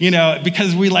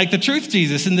 Because we like the truth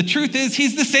Jesus. And the truth is,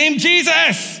 he's the same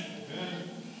Jesus.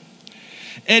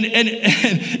 And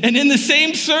in the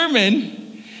same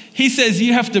sermon, he says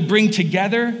you have to bring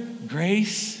together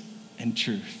grace and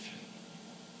truth.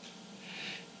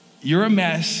 You're a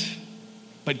mess.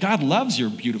 But God loves your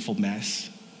beautiful mess,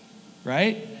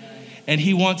 right? And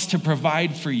he wants to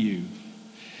provide for you.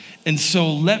 And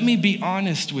so let me be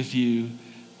honest with you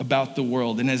about the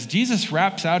world. And as Jesus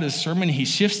wraps out his sermon, he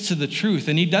shifts to the truth,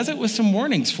 and he does it with some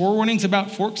warnings, 4 warnings about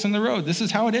forks in the road. This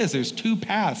is how it is. There's 2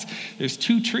 paths, there's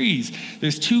 2 trees,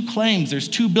 there's 2 claims, there's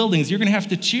 2 buildings. You're gonna have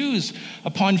to choose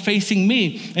upon facing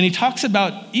me. And he talks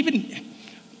about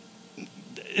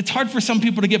it's hard for some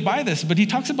people to get by this, but he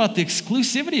talks about the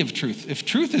exclusivity of truth. If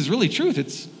truth is really truth,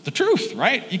 it's the truth,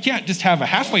 right? You can't just have a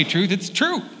halfway truth, it's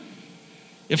true.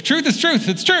 If truth is truth,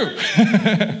 it's true.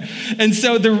 And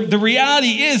so the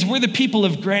reality is we're the people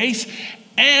of grace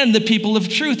and the people of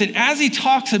truth. And as he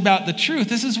talks about the truth,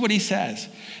 this is what he says.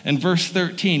 In verse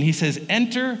 13, he says,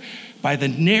 enter by the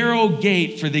narrow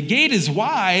gate, for the gate is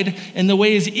wide and the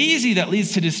way is easy that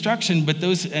leads to destruction, but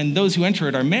those who enter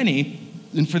it are many.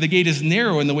 And for the gate is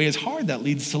narrow and the way is hard that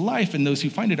leads to life, and those who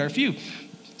find it are few.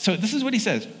 So this is what he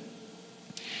says.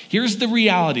 Here's the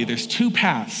reality. There's 2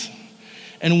 paths.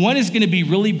 And one is going to be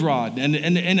really broad.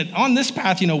 And on this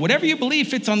path, whatever you believe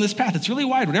fits on this path. It's really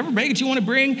wide. Whatever baggage you want to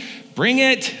bring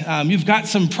it. You've got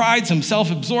some pride, some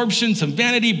self-absorption, some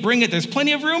vanity, bring it. There's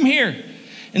plenty of room here.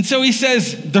 And so he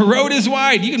says, the road is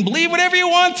wide. You can believe whatever you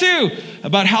want to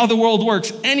about how the world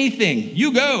works. Anything,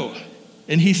 you go.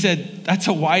 And he said, that's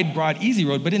a wide, broad, easy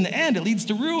road. But in the end, it leads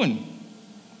to ruin.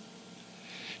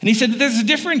 And he said that there's a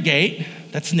different gate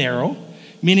that's narrow,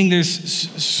 meaning there's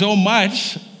so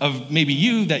much of maybe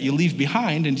you that you leave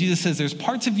behind. And Jesus says there's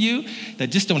parts of you that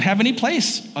just don't have any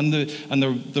place on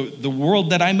the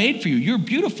world that I made for you. You're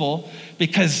beautiful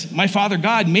because my Father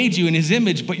God made you in his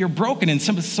image, but you're broken. And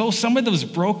some of those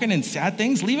broken and sad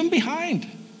things, leave them behind.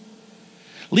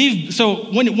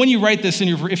 So when you write this,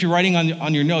 if you're writing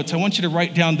on your notes, I want you to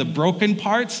write down the broken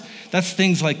parts. That's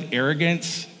things like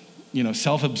arrogance,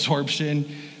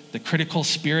 self-absorption, the critical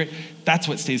spirit. That's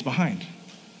what stays behind.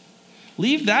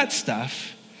 Leave that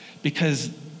stuff because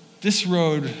this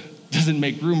road doesn't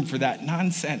make room for that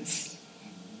nonsense.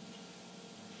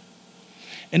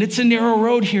 And it's a narrow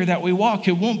road here that we walk.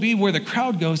 It won't be where the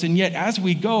crowd goes, and yet as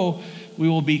we go, we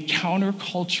will be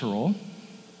countercultural.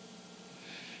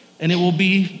 And it will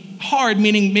be hard,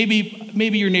 meaning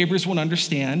maybe your neighbors won't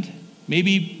understand.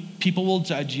 Maybe people will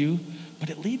judge you, but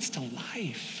it leads to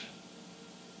life.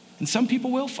 And some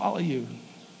people will follow you.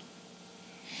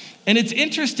 And it's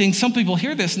interesting, some people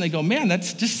hear this and they go, man, that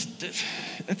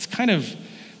kind of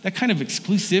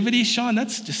exclusivity, Sean, that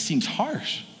just seems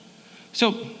harsh.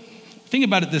 So think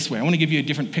about it this way. I want to give you a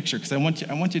different picture because I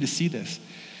want you to see this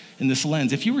in this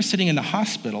lens. If you were sitting in the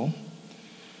hospital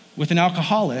with an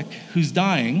alcoholic who's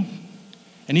dying,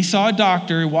 and he saw a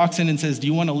doctor who walks in and says, do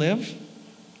you want to live?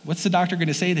 What's the doctor going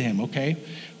to say to him? Okay,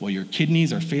 well, your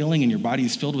kidneys are failing and your body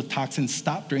is filled with toxins.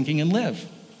 Stop drinking and live.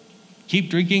 Keep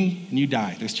drinking and you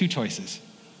die. There's 2 choices,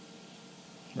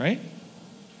 right?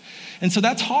 And so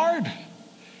that's hard.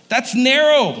 That's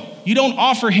narrow. You don't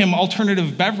offer him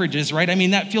alternative beverages, right? I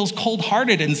mean, that feels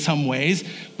cold-hearted in some ways,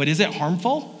 but is it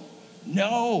harmful?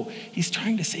 No, he's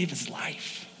trying to save his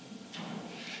life.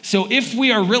 So if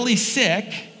we are really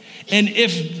sick, and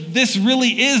if this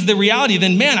really is the reality,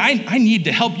 then man, I need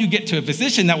to help you get to a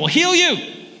physician that will heal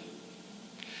you.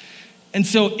 And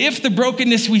so if the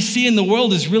brokenness we see in the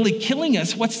world is really killing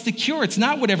us, what's the cure? It's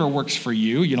not whatever works for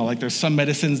you. Like there's some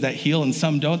medicines that heal and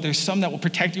some don't. There's some that will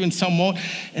protect you and some won't.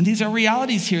 And these are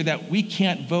realities here that we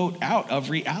can't vote out of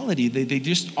reality. They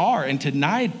just are. And to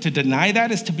deny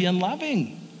that is to be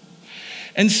unloving.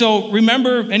 And so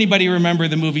anybody remember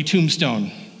the movie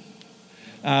Tombstone?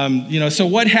 So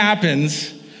what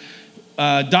happens,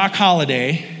 Doc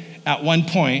Holliday, at one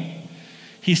point,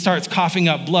 he starts coughing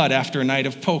up blood after a night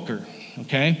of poker,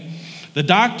 okay? The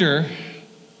doctor,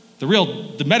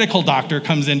 the medical doctor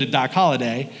comes into Doc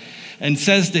Holliday and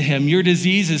says to him, your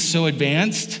disease is so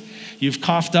advanced, you've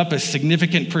coughed up a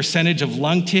significant percentage of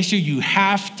lung tissue, you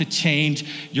have to change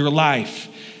your life.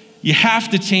 You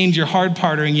have to change your hard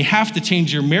part, and you have to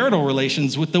change your marital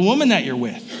relations with the woman that you're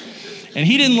with. And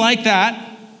he didn't like that.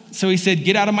 So he said,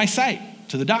 get out of my sight,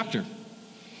 to the doctor.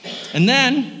 And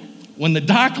then when the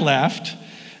doc left,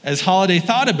 as Holliday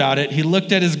thought about it, he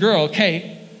looked at his girl,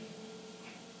 Kate.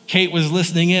 Kate was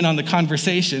listening in on the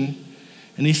conversation,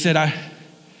 and he said,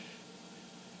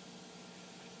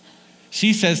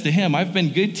 she says to him, I've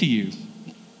been good to you.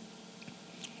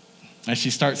 As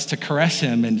she starts to caress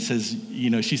him and says,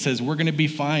 she says, we're going to be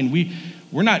fine.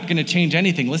 We're not going to change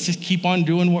anything. Let's just keep on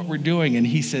doing what we're doing. And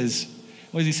he says,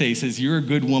 what does he say? He says, you're a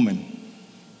good woman.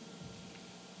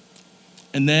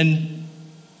 And then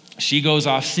she goes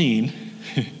off scene.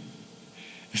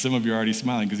 Some of you are already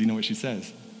smiling because you know what she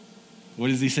says. What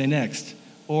does he say next?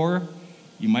 Or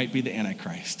you might be the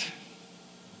Antichrist.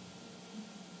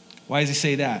 Why does he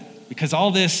say that? Because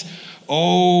all this,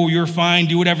 oh, you're fine,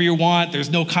 do whatever you want, there's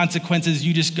no consequences,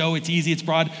 you just go, it's easy, it's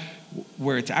broad,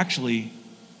 where it's actually,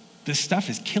 this stuff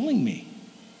is killing me.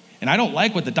 And I don't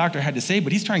like what the doctor had to say,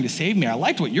 but he's trying to save me. I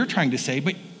liked what you're trying to say,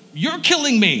 but you're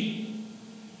killing me.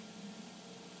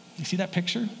 You see that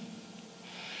picture?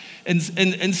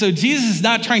 And so Jesus is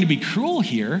not trying to be cruel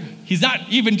here. He's not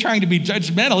even trying to be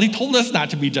judgmental. He told us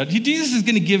not to be judgmental. Jesus is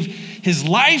going to give his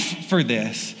life for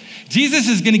this. Jesus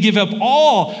is going to give up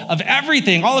all of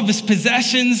everything, all of his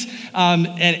possessions,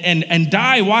 and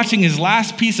die watching his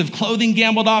last piece of clothing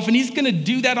gambled off. And he's going to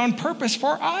do that on purpose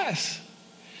for us.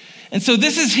 And so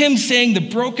this is him saying the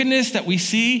brokenness that we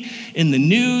see in the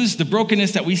news, the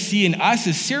brokenness that we see in us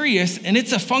is serious, and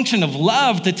it's a function of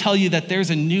love to tell you that there's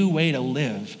a new way to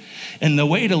live. And the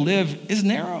way to live is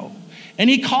narrow. And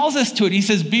he calls us to it. He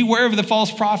says, beware of the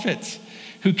false prophets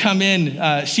who come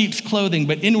in sheep's clothing,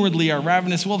 but inwardly are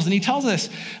ravenous wolves. And he tells us,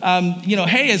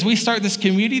 hey, as we start this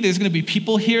community, there's going to be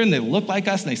people here, and they look like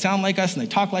us, and they sound like us, and they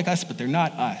talk like us, but they're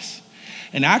not us.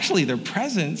 And actually, their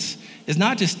presence is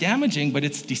not just damaging, but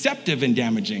it's deceptive and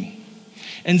damaging.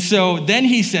 And so then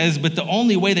he says, but the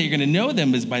only way that you're going to know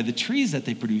them is by the trees that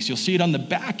they produce. You'll see it on the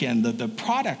back end, the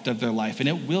product of their life, and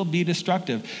it will be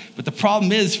destructive. But the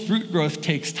problem is fruit growth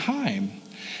takes time.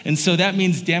 And so that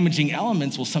means damaging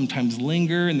elements will sometimes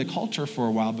linger in the culture for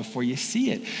a while before you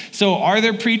see it. So are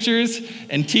there preachers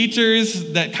and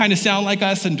teachers that kind of sound like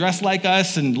us and dress like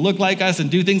us and look like us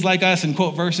and do things like us and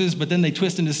quote verses, but then they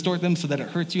twist and distort them so that it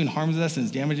hurts you and harms us and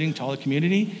is damaging to all the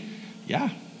community?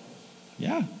 Yeah.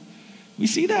 We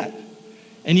see that.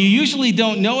 And you usually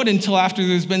don't know it until after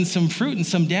there's been some fruit and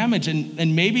some damage,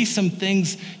 and maybe some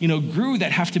things, grew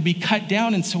that have to be cut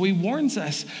down. And so he warns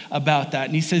us about that.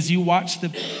 And he says, you watch the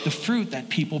fruit that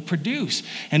people produce.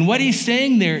 And what he's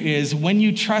saying there is, when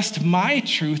you trust my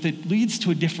truth, it leads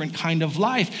to a different kind of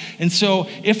life. And so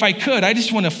if I could, I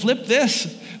just want to flip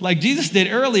this, like Jesus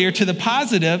did earlier, to the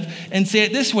positive and say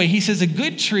it this way. He says, a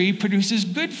good tree produces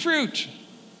good fruit.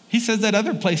 He says that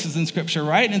other places in Scripture,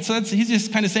 right? And so he's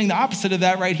just kind of saying the opposite of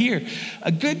that right here. A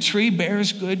good tree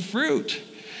bears good fruit.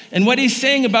 And what he's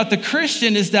saying about the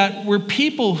Christian is that we're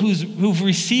people who've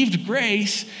received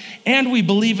grace and we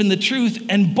believe in the truth,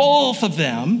 and both of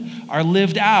them are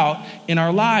lived out in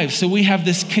our lives. So we have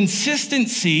this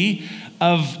consistency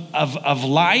of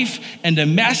life and a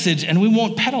message, and we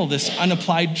won't peddle this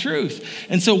unapplied truth.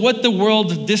 And so what the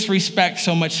world disrespects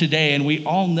so much today, and we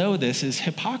all know this, is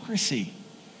hypocrisy.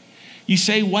 You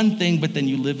say one thing, but then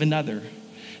you live another.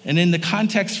 And in the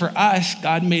context for us,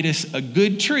 God made us a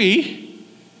good tree.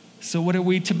 So what are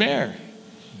we to bear?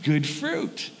 Good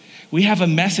fruit. We have a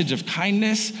message of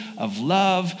kindness, of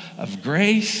love, of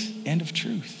grace, and of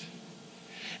truth.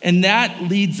 And that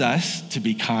leads us to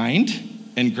be kind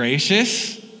and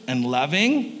gracious and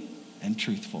loving and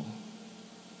truthful.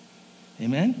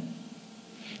 Amen?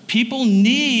 People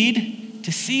need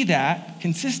to see that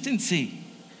consistency.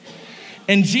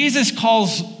 And Jesus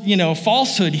calls,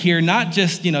 falsehood here, not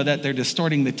just, that they're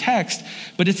distorting the text,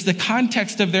 but it's the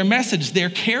context of their message, their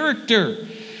character,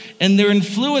 and their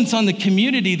influence on the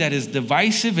community that is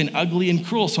divisive and ugly and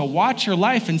cruel. So watch your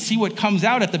life and see what comes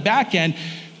out at the back end.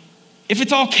 If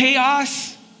it's all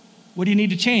chaos, what do you need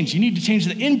to change? You need to change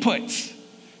the inputs,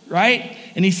 right?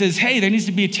 And he says, hey, there needs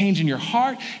to be a change in your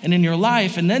heart and in your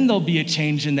life, and then there'll be a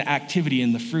change in the activity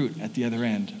and the fruit at the other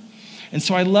end. And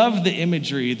so I love the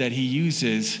imagery that he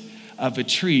uses of a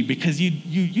tree, because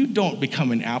you don't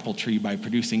become an apple tree by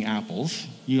producing apples.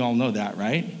 You all know that,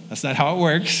 right? That's not how it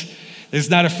works. There's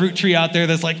not a fruit tree out there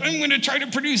that's like, I'm going to try to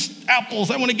produce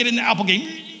apples. I want to get in the apple game.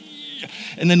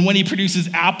 And then when he produces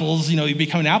apples, you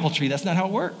become an apple tree. That's not how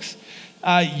it works.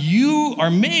 You are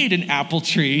made an apple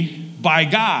tree by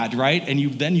God, right?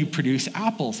 And then you produce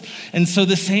apples. And so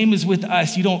the same is with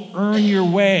us. You don't earn your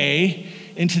way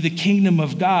into the kingdom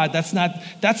of God. That's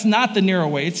not the narrow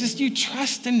way. It's just you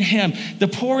trust in him, the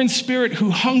poor in spirit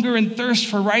who hunger and thirst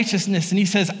for righteousness. And he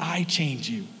says, I change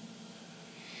you.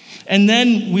 And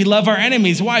then we love our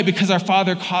enemies. Why? Because our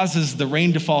Father causes the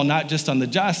rain to fall not just on the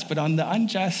just, but on the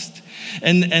unjust.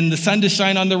 And the sun to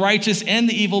shine on the righteous and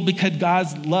the evil, because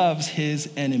God loves his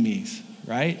enemies,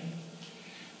 right?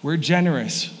 We're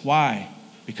generous. Why?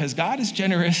 Because God is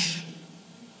generous.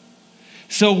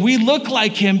 So we look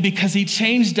like him because he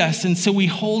changed us. And so we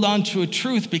hold on to a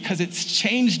truth because it's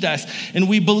changed us. And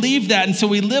we believe that. And so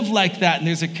we live like that. And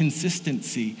there's a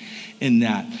consistency in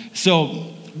that. So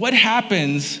what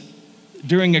happens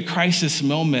during a crisis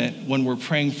moment when we're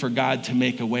praying for God to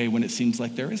make a way when it seems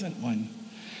like there isn't one?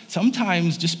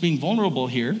 Sometimes, just being vulnerable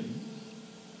here,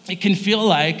 it can feel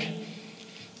like,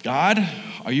 God,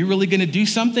 Are you really going to do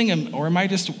something, or am I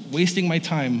just wasting my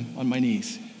time on my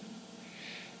knees?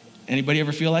 Anybody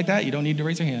ever feel like that? You don't need to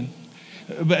raise your hand.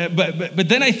 But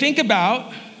then I think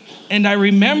about, and I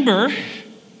remember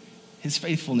his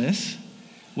faithfulness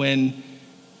when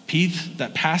peace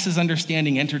that passes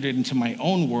understanding entered into my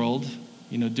own world,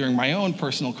 during my own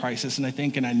personal crisis. And I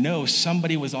think, and I know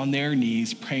somebody was on their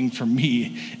knees praying for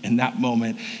me in that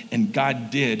moment. And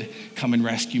God did come and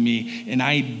rescue me. And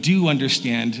I do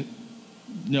understand.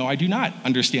 No, I do not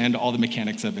understand all the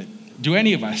mechanics of it. Do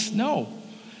any of us? No.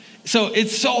 So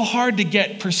it's so hard to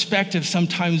get perspective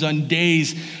sometimes on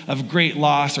days of great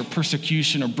loss or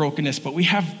persecution or brokenness, but we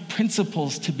have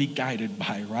principles to be guided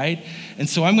by, right? And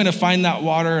so I'm going to find that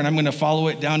water and I'm going to follow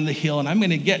it down the hill and I'm going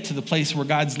to get to the place where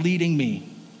God's leading me.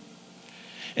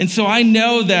 And so I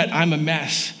know that I'm a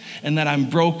mess and that I'm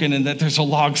broken and that there's a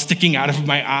log sticking out of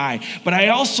my eye, but I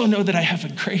also know that I have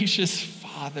a gracious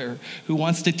Father who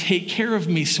wants to take care of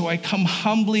me, so I come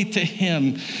humbly to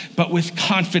him, but with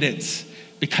confidence,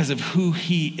 because of who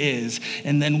he is.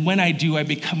 And then when I do, I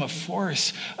become a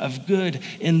force of good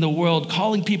in the world,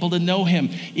 calling people to know him,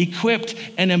 equipped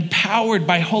and empowered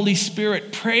by Holy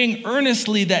Spirit, praying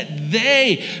earnestly that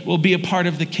they will be a part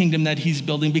of the kingdom that he's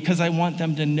building, because I want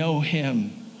them to know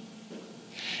him.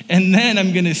 And then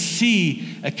I'm going to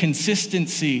see a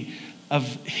consistency of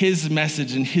his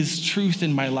message and his truth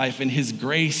in my life and his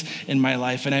grace in my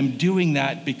life. And I'm doing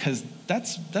that because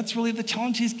that's really the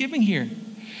challenge he's giving here.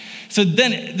 So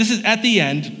then, this is at the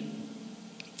end,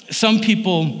 some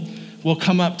people will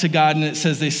come up to God and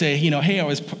they say, hey, I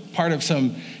was part of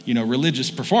some,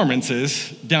 religious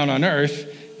performances down on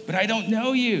earth, but I don't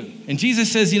know you. And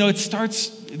Jesus says,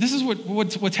 this is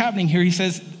what's happening here. He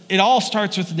says, it all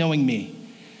starts with knowing me.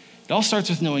 It all starts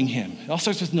with knowing him. It all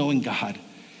starts with knowing God.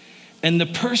 And the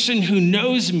person who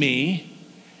knows me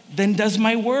then does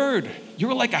my word.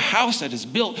 You're like a house that is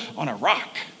built on a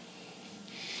rock.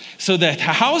 So the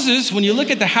houses, when you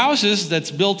look at the houses that's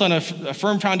built on a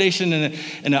firm foundation and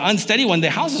an unsteady one,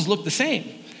 the houses look the same.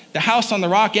 The house on the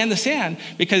rock and the sand,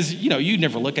 because, you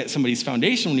never look at somebody's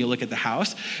foundation when you look at the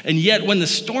house. And yet when the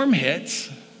storm hits,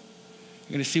 you're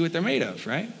going to see what they're made of,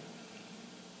 right?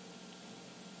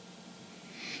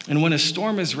 And when a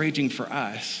storm is raging for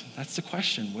us, that's the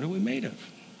question. What are we made of?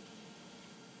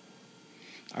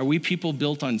 Are we people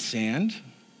built on sand?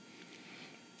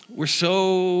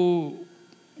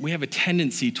 We have a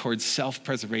tendency towards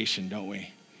self-preservation, don't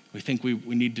we? We think we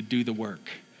need to do the work.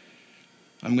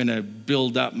 I'm going to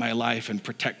build up my life and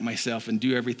protect myself and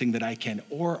do everything that I can.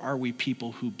 Or are we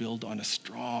people who build on a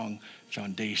strong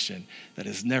foundation that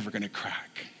is never going to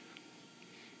crack?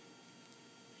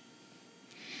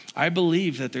 I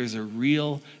believe that there's a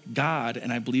real God,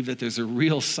 and I believe that there's a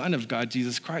real Son of God,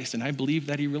 Jesus Christ, and I believe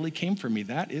that he really came for me.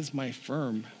 That is my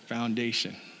firm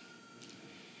foundation.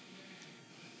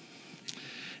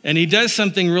 And he does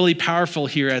something really powerful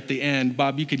here at the end.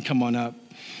 Bob, you can come on up.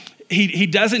 He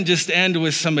doesn't just end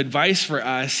with some advice for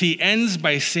us. He ends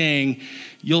by saying,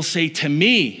 you'll say to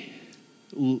me,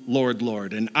 Lord,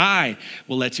 Lord, and I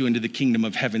will let you into the kingdom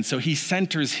of heaven. So he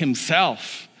centers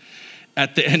himself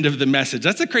at the end of the message.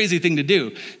 That's a crazy thing to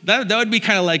do. That would be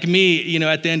kind of like me,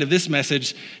 at the end of this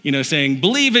message, saying,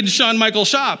 believe in Sean Michael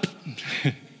Shop.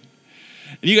 And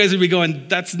you guys would be going,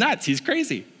 that's nuts, he's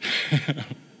crazy.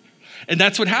 And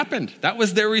that's what happened. That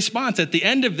was their response. At the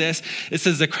end of this, it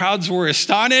says the crowds were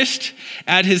astonished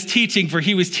at his teaching, for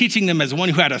he was teaching them as one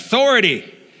who had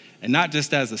authority and not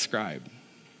just as a scribe.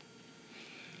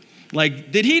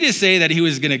 Like, did he just say that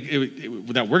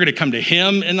that we're gonna come to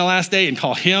him in the last day and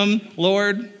call him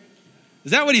Lord?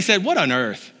 Is that what he said? What on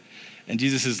earth? And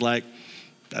Jesus is like,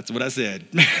 that's what I said.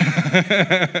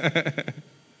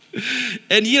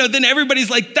 And then everybody's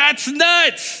like, that's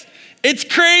nuts. It's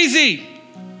crazy.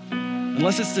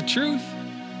 Unless it's the truth.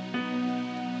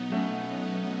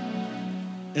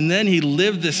 And then he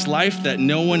lived this life that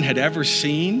no one had ever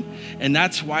seen. And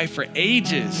that's why for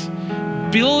ages,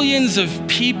 billions of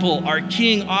people are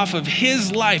keying off of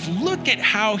his life. Look at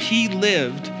how he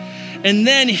lived. And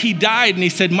then he died and he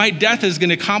said, my death is going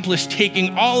to accomplish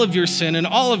taking all of your sin and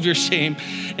all of your shame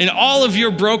and all of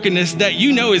your brokenness that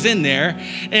is in there.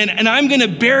 And I'm going to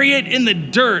bury it in the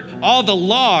dirt, all the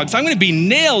logs. I'm going to be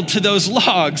nailed to those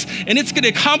logs and it's going to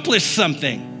accomplish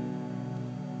something.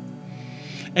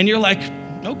 And you're like,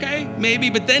 okay, maybe.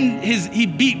 But then he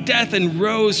beat death and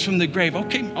rose from the grave.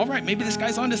 Okay, all right, maybe this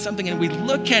guy's onto something. And we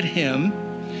look at him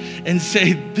and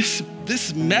say,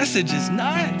 this message is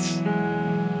nuts.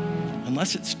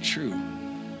 Unless it's true.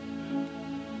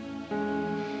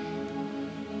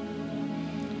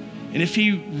 And if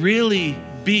he really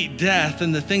beat death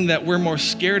and the thing that we're more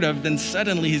scared of, then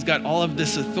suddenly he's got all of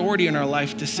this authority in our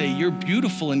life to say, you're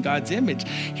beautiful in God's image.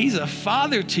 He's a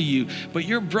father to you, but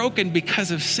you're broken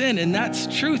because of sin, and that's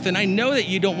truth. And I know that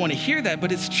you don't want to hear that,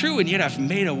 but it's true, and yet I've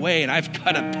made a way, and I've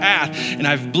cut a path, and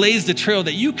I've blazed a trail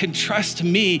that you can trust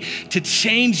me to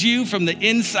change you from the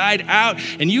inside out,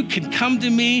 and you can come to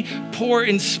me poor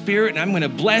in spirit, and I'm going to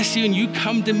bless you, and you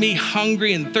come to me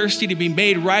hungry and thirsty to be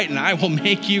made right, and I will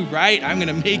make you right. I'm going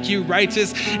to make you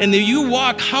righteous. And then you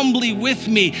walk humbly with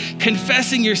me,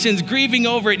 confessing your sins, grieving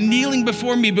over it, kneeling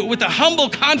before me, but with a humble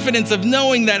confidence of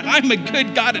knowing that I'm a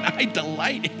good God and I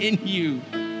delight in you.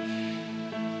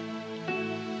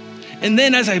 And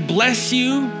then as I bless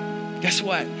you, guess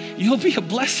what? You'll be a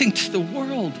blessing to the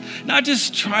world. Not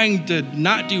just trying to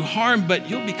not do harm, but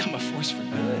you'll become a force for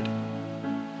good.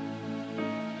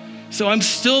 So I'm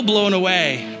still blown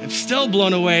away. I'm still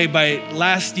blown away by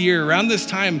last year. Around this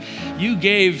time, you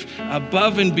gave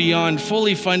above and beyond,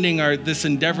 fully funding this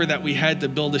endeavor that we had to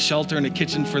build a shelter and a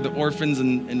kitchen for the orphans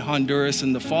in Honduras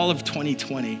in the fall of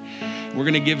 2020. We're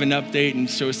going to give an update and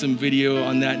show some video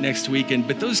on that next weekend.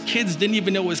 But those kids didn't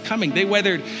even know what was coming. They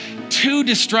weathered 2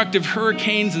 destructive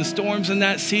hurricanes and storms in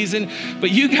that season.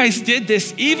 But you guys did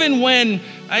this even when,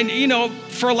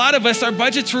 for a lot of us, our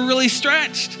budgets were really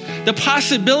stretched. The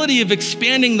possibility of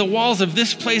expanding the walls of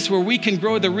this place where we can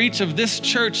grow the reach of this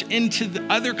church into the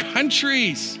other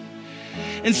countries.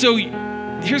 And so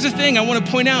here's the thing I want to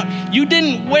point out. You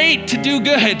didn't wait to do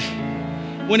good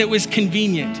when it was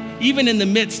convenient, even in the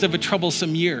midst of a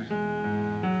troublesome year.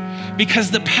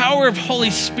 Because the power of Holy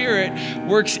Spirit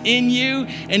works in you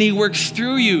and he works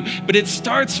through you. But it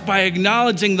starts by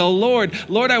acknowledging the Lord.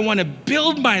 Lord, I want to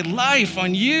build my life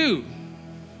on you.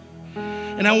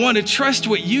 And I want to trust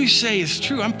what you say is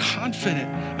true. I'm confident.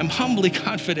 I'm humbly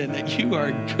confident that you are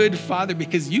a good Father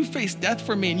because you faced death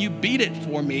for me and you beat it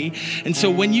for me. And so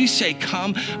when you say,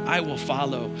 come, I will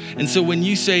follow. And so when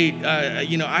you say,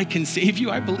 I can save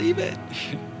you, I believe it.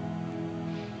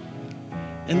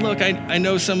 And look, I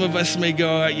know some of us may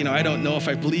go, I don't know if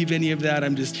I believe any of that.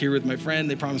 I'm just here with my friend.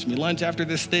 They promised me lunch after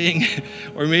this thing.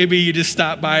 Or maybe you just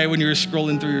stopped by when you were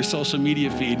scrolling through your social media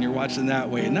feed and you're watching that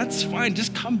way. And that's fine.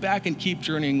 Just come back and keep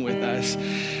journeying with us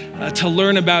to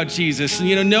learn about Jesus.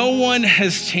 And no one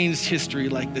has changed history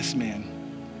like this man.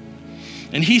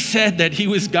 And he said that he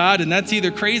was God, and that's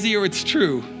either crazy or it's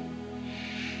true.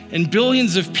 And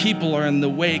billions of people are in the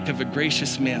wake of a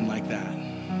gracious man like that.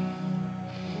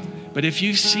 But if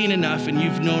you've seen enough and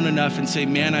you've known enough and say,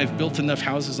 man, I've built enough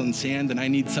houses on sand and I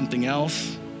need something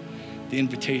else, the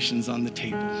invitation's on the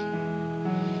table.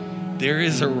 There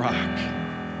is a rock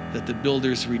that the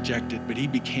builders rejected, but he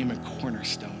became a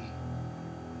cornerstone.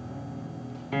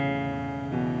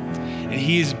 And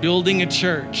he is building a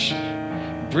church,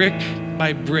 brick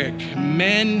by brick,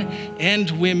 men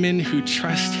and women who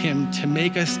trust him to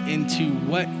make us into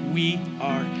what we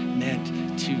are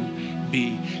meant to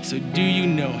be. So do you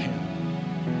know him?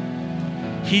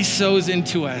 He sows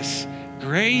into us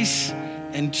grace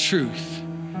and truth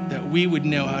that we would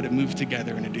know how to move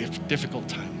together in a difficult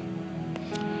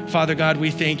time. Father God, we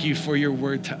thank you for your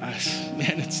word to us.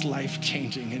 Man, it's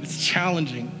life-changing and it's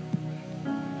challenging.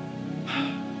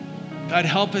 God,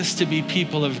 help us to be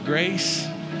people of grace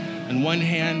on one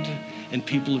hand and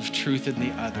people of truth in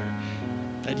the other.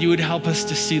 That you would help us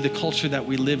to see the culture that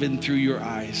we live in through your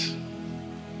eyes.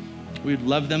 We'd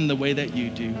love them the way that you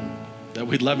do, that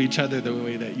we'd love each other the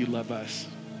way that you love us.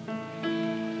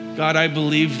 God, I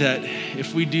believe that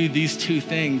if we do these 2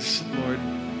 things, Lord,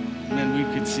 man,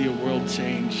 we could see a world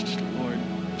changed, Lord.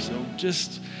 So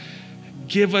just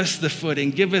give us the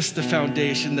footing, give us the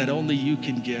foundation that only you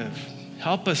can give.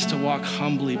 Help us to walk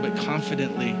humbly but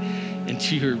confidently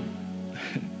into your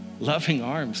loving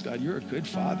arms. God, you're a good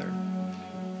Father.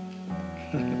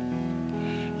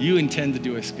 You intend to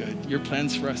do us good. Your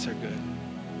plans for us are good.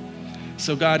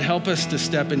 So God, help us to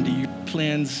step into your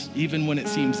plans even when it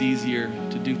seems easier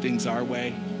to do things our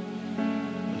way.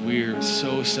 When we're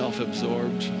so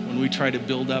self-absorbed, when we try to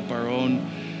build up our own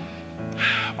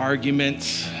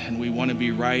arguments and we want to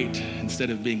be right instead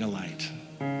of being a light.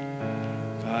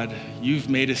 God, you've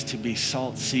made us to be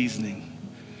salt seasoning,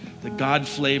 the God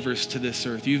flavors to this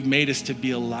earth. You've made us to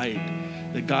be a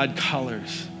light, the God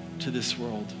colors to this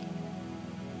world.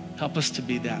 Help us to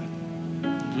be that.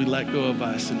 We let go of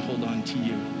us and hold on to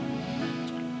you.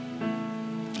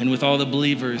 And with all the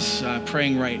believers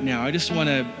praying right now, I just want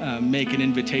to make an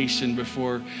invitation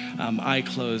before I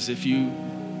close. If you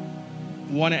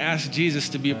want to ask Jesus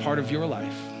to be a part of your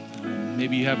life,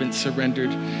 maybe you haven't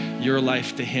surrendered your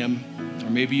life to him, or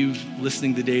maybe you're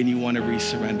listening today and you want to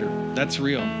resurrender. That's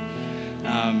real.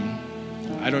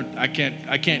 I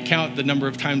can't count the number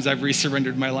of times I've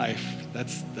resurrendered my life.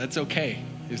 That's okay.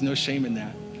 There's no shame in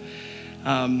that.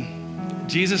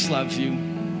 Jesus loves you.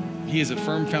 He is a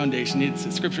firm foundation.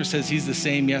 Scripture says he's the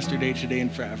same yesterday, today,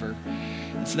 and forever.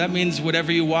 And so that means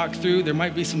whatever you walk through, there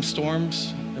might be some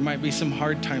storms, there might be some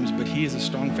hard times, but he is a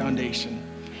strong foundation.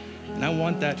 And I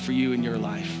want that for you in your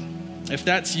life. If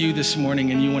that's you this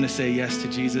morning and you want to say yes to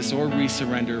Jesus or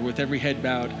resurrender with every head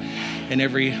bowed and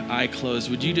every eye closed,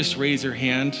 would you just raise your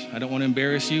hand? I don't want to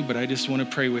embarrass you, but I just want to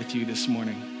pray with you this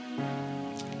morning.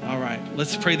 All right,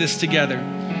 let's pray this together.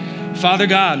 Father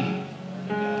God,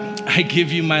 I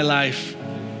give you my life.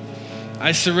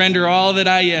 I surrender all that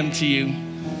I am to you.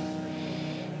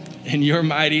 In your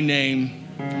mighty name,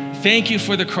 thank you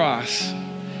for the cross.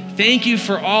 Thank you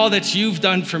for all that you've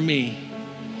done for me.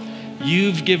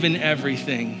 You've given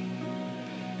everything.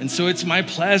 And so it's my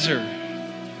pleasure.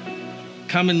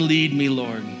 Come and lead me,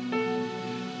 Lord.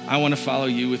 I want to follow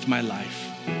you with my life.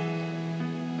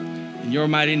 In your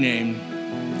mighty name,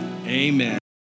 amen.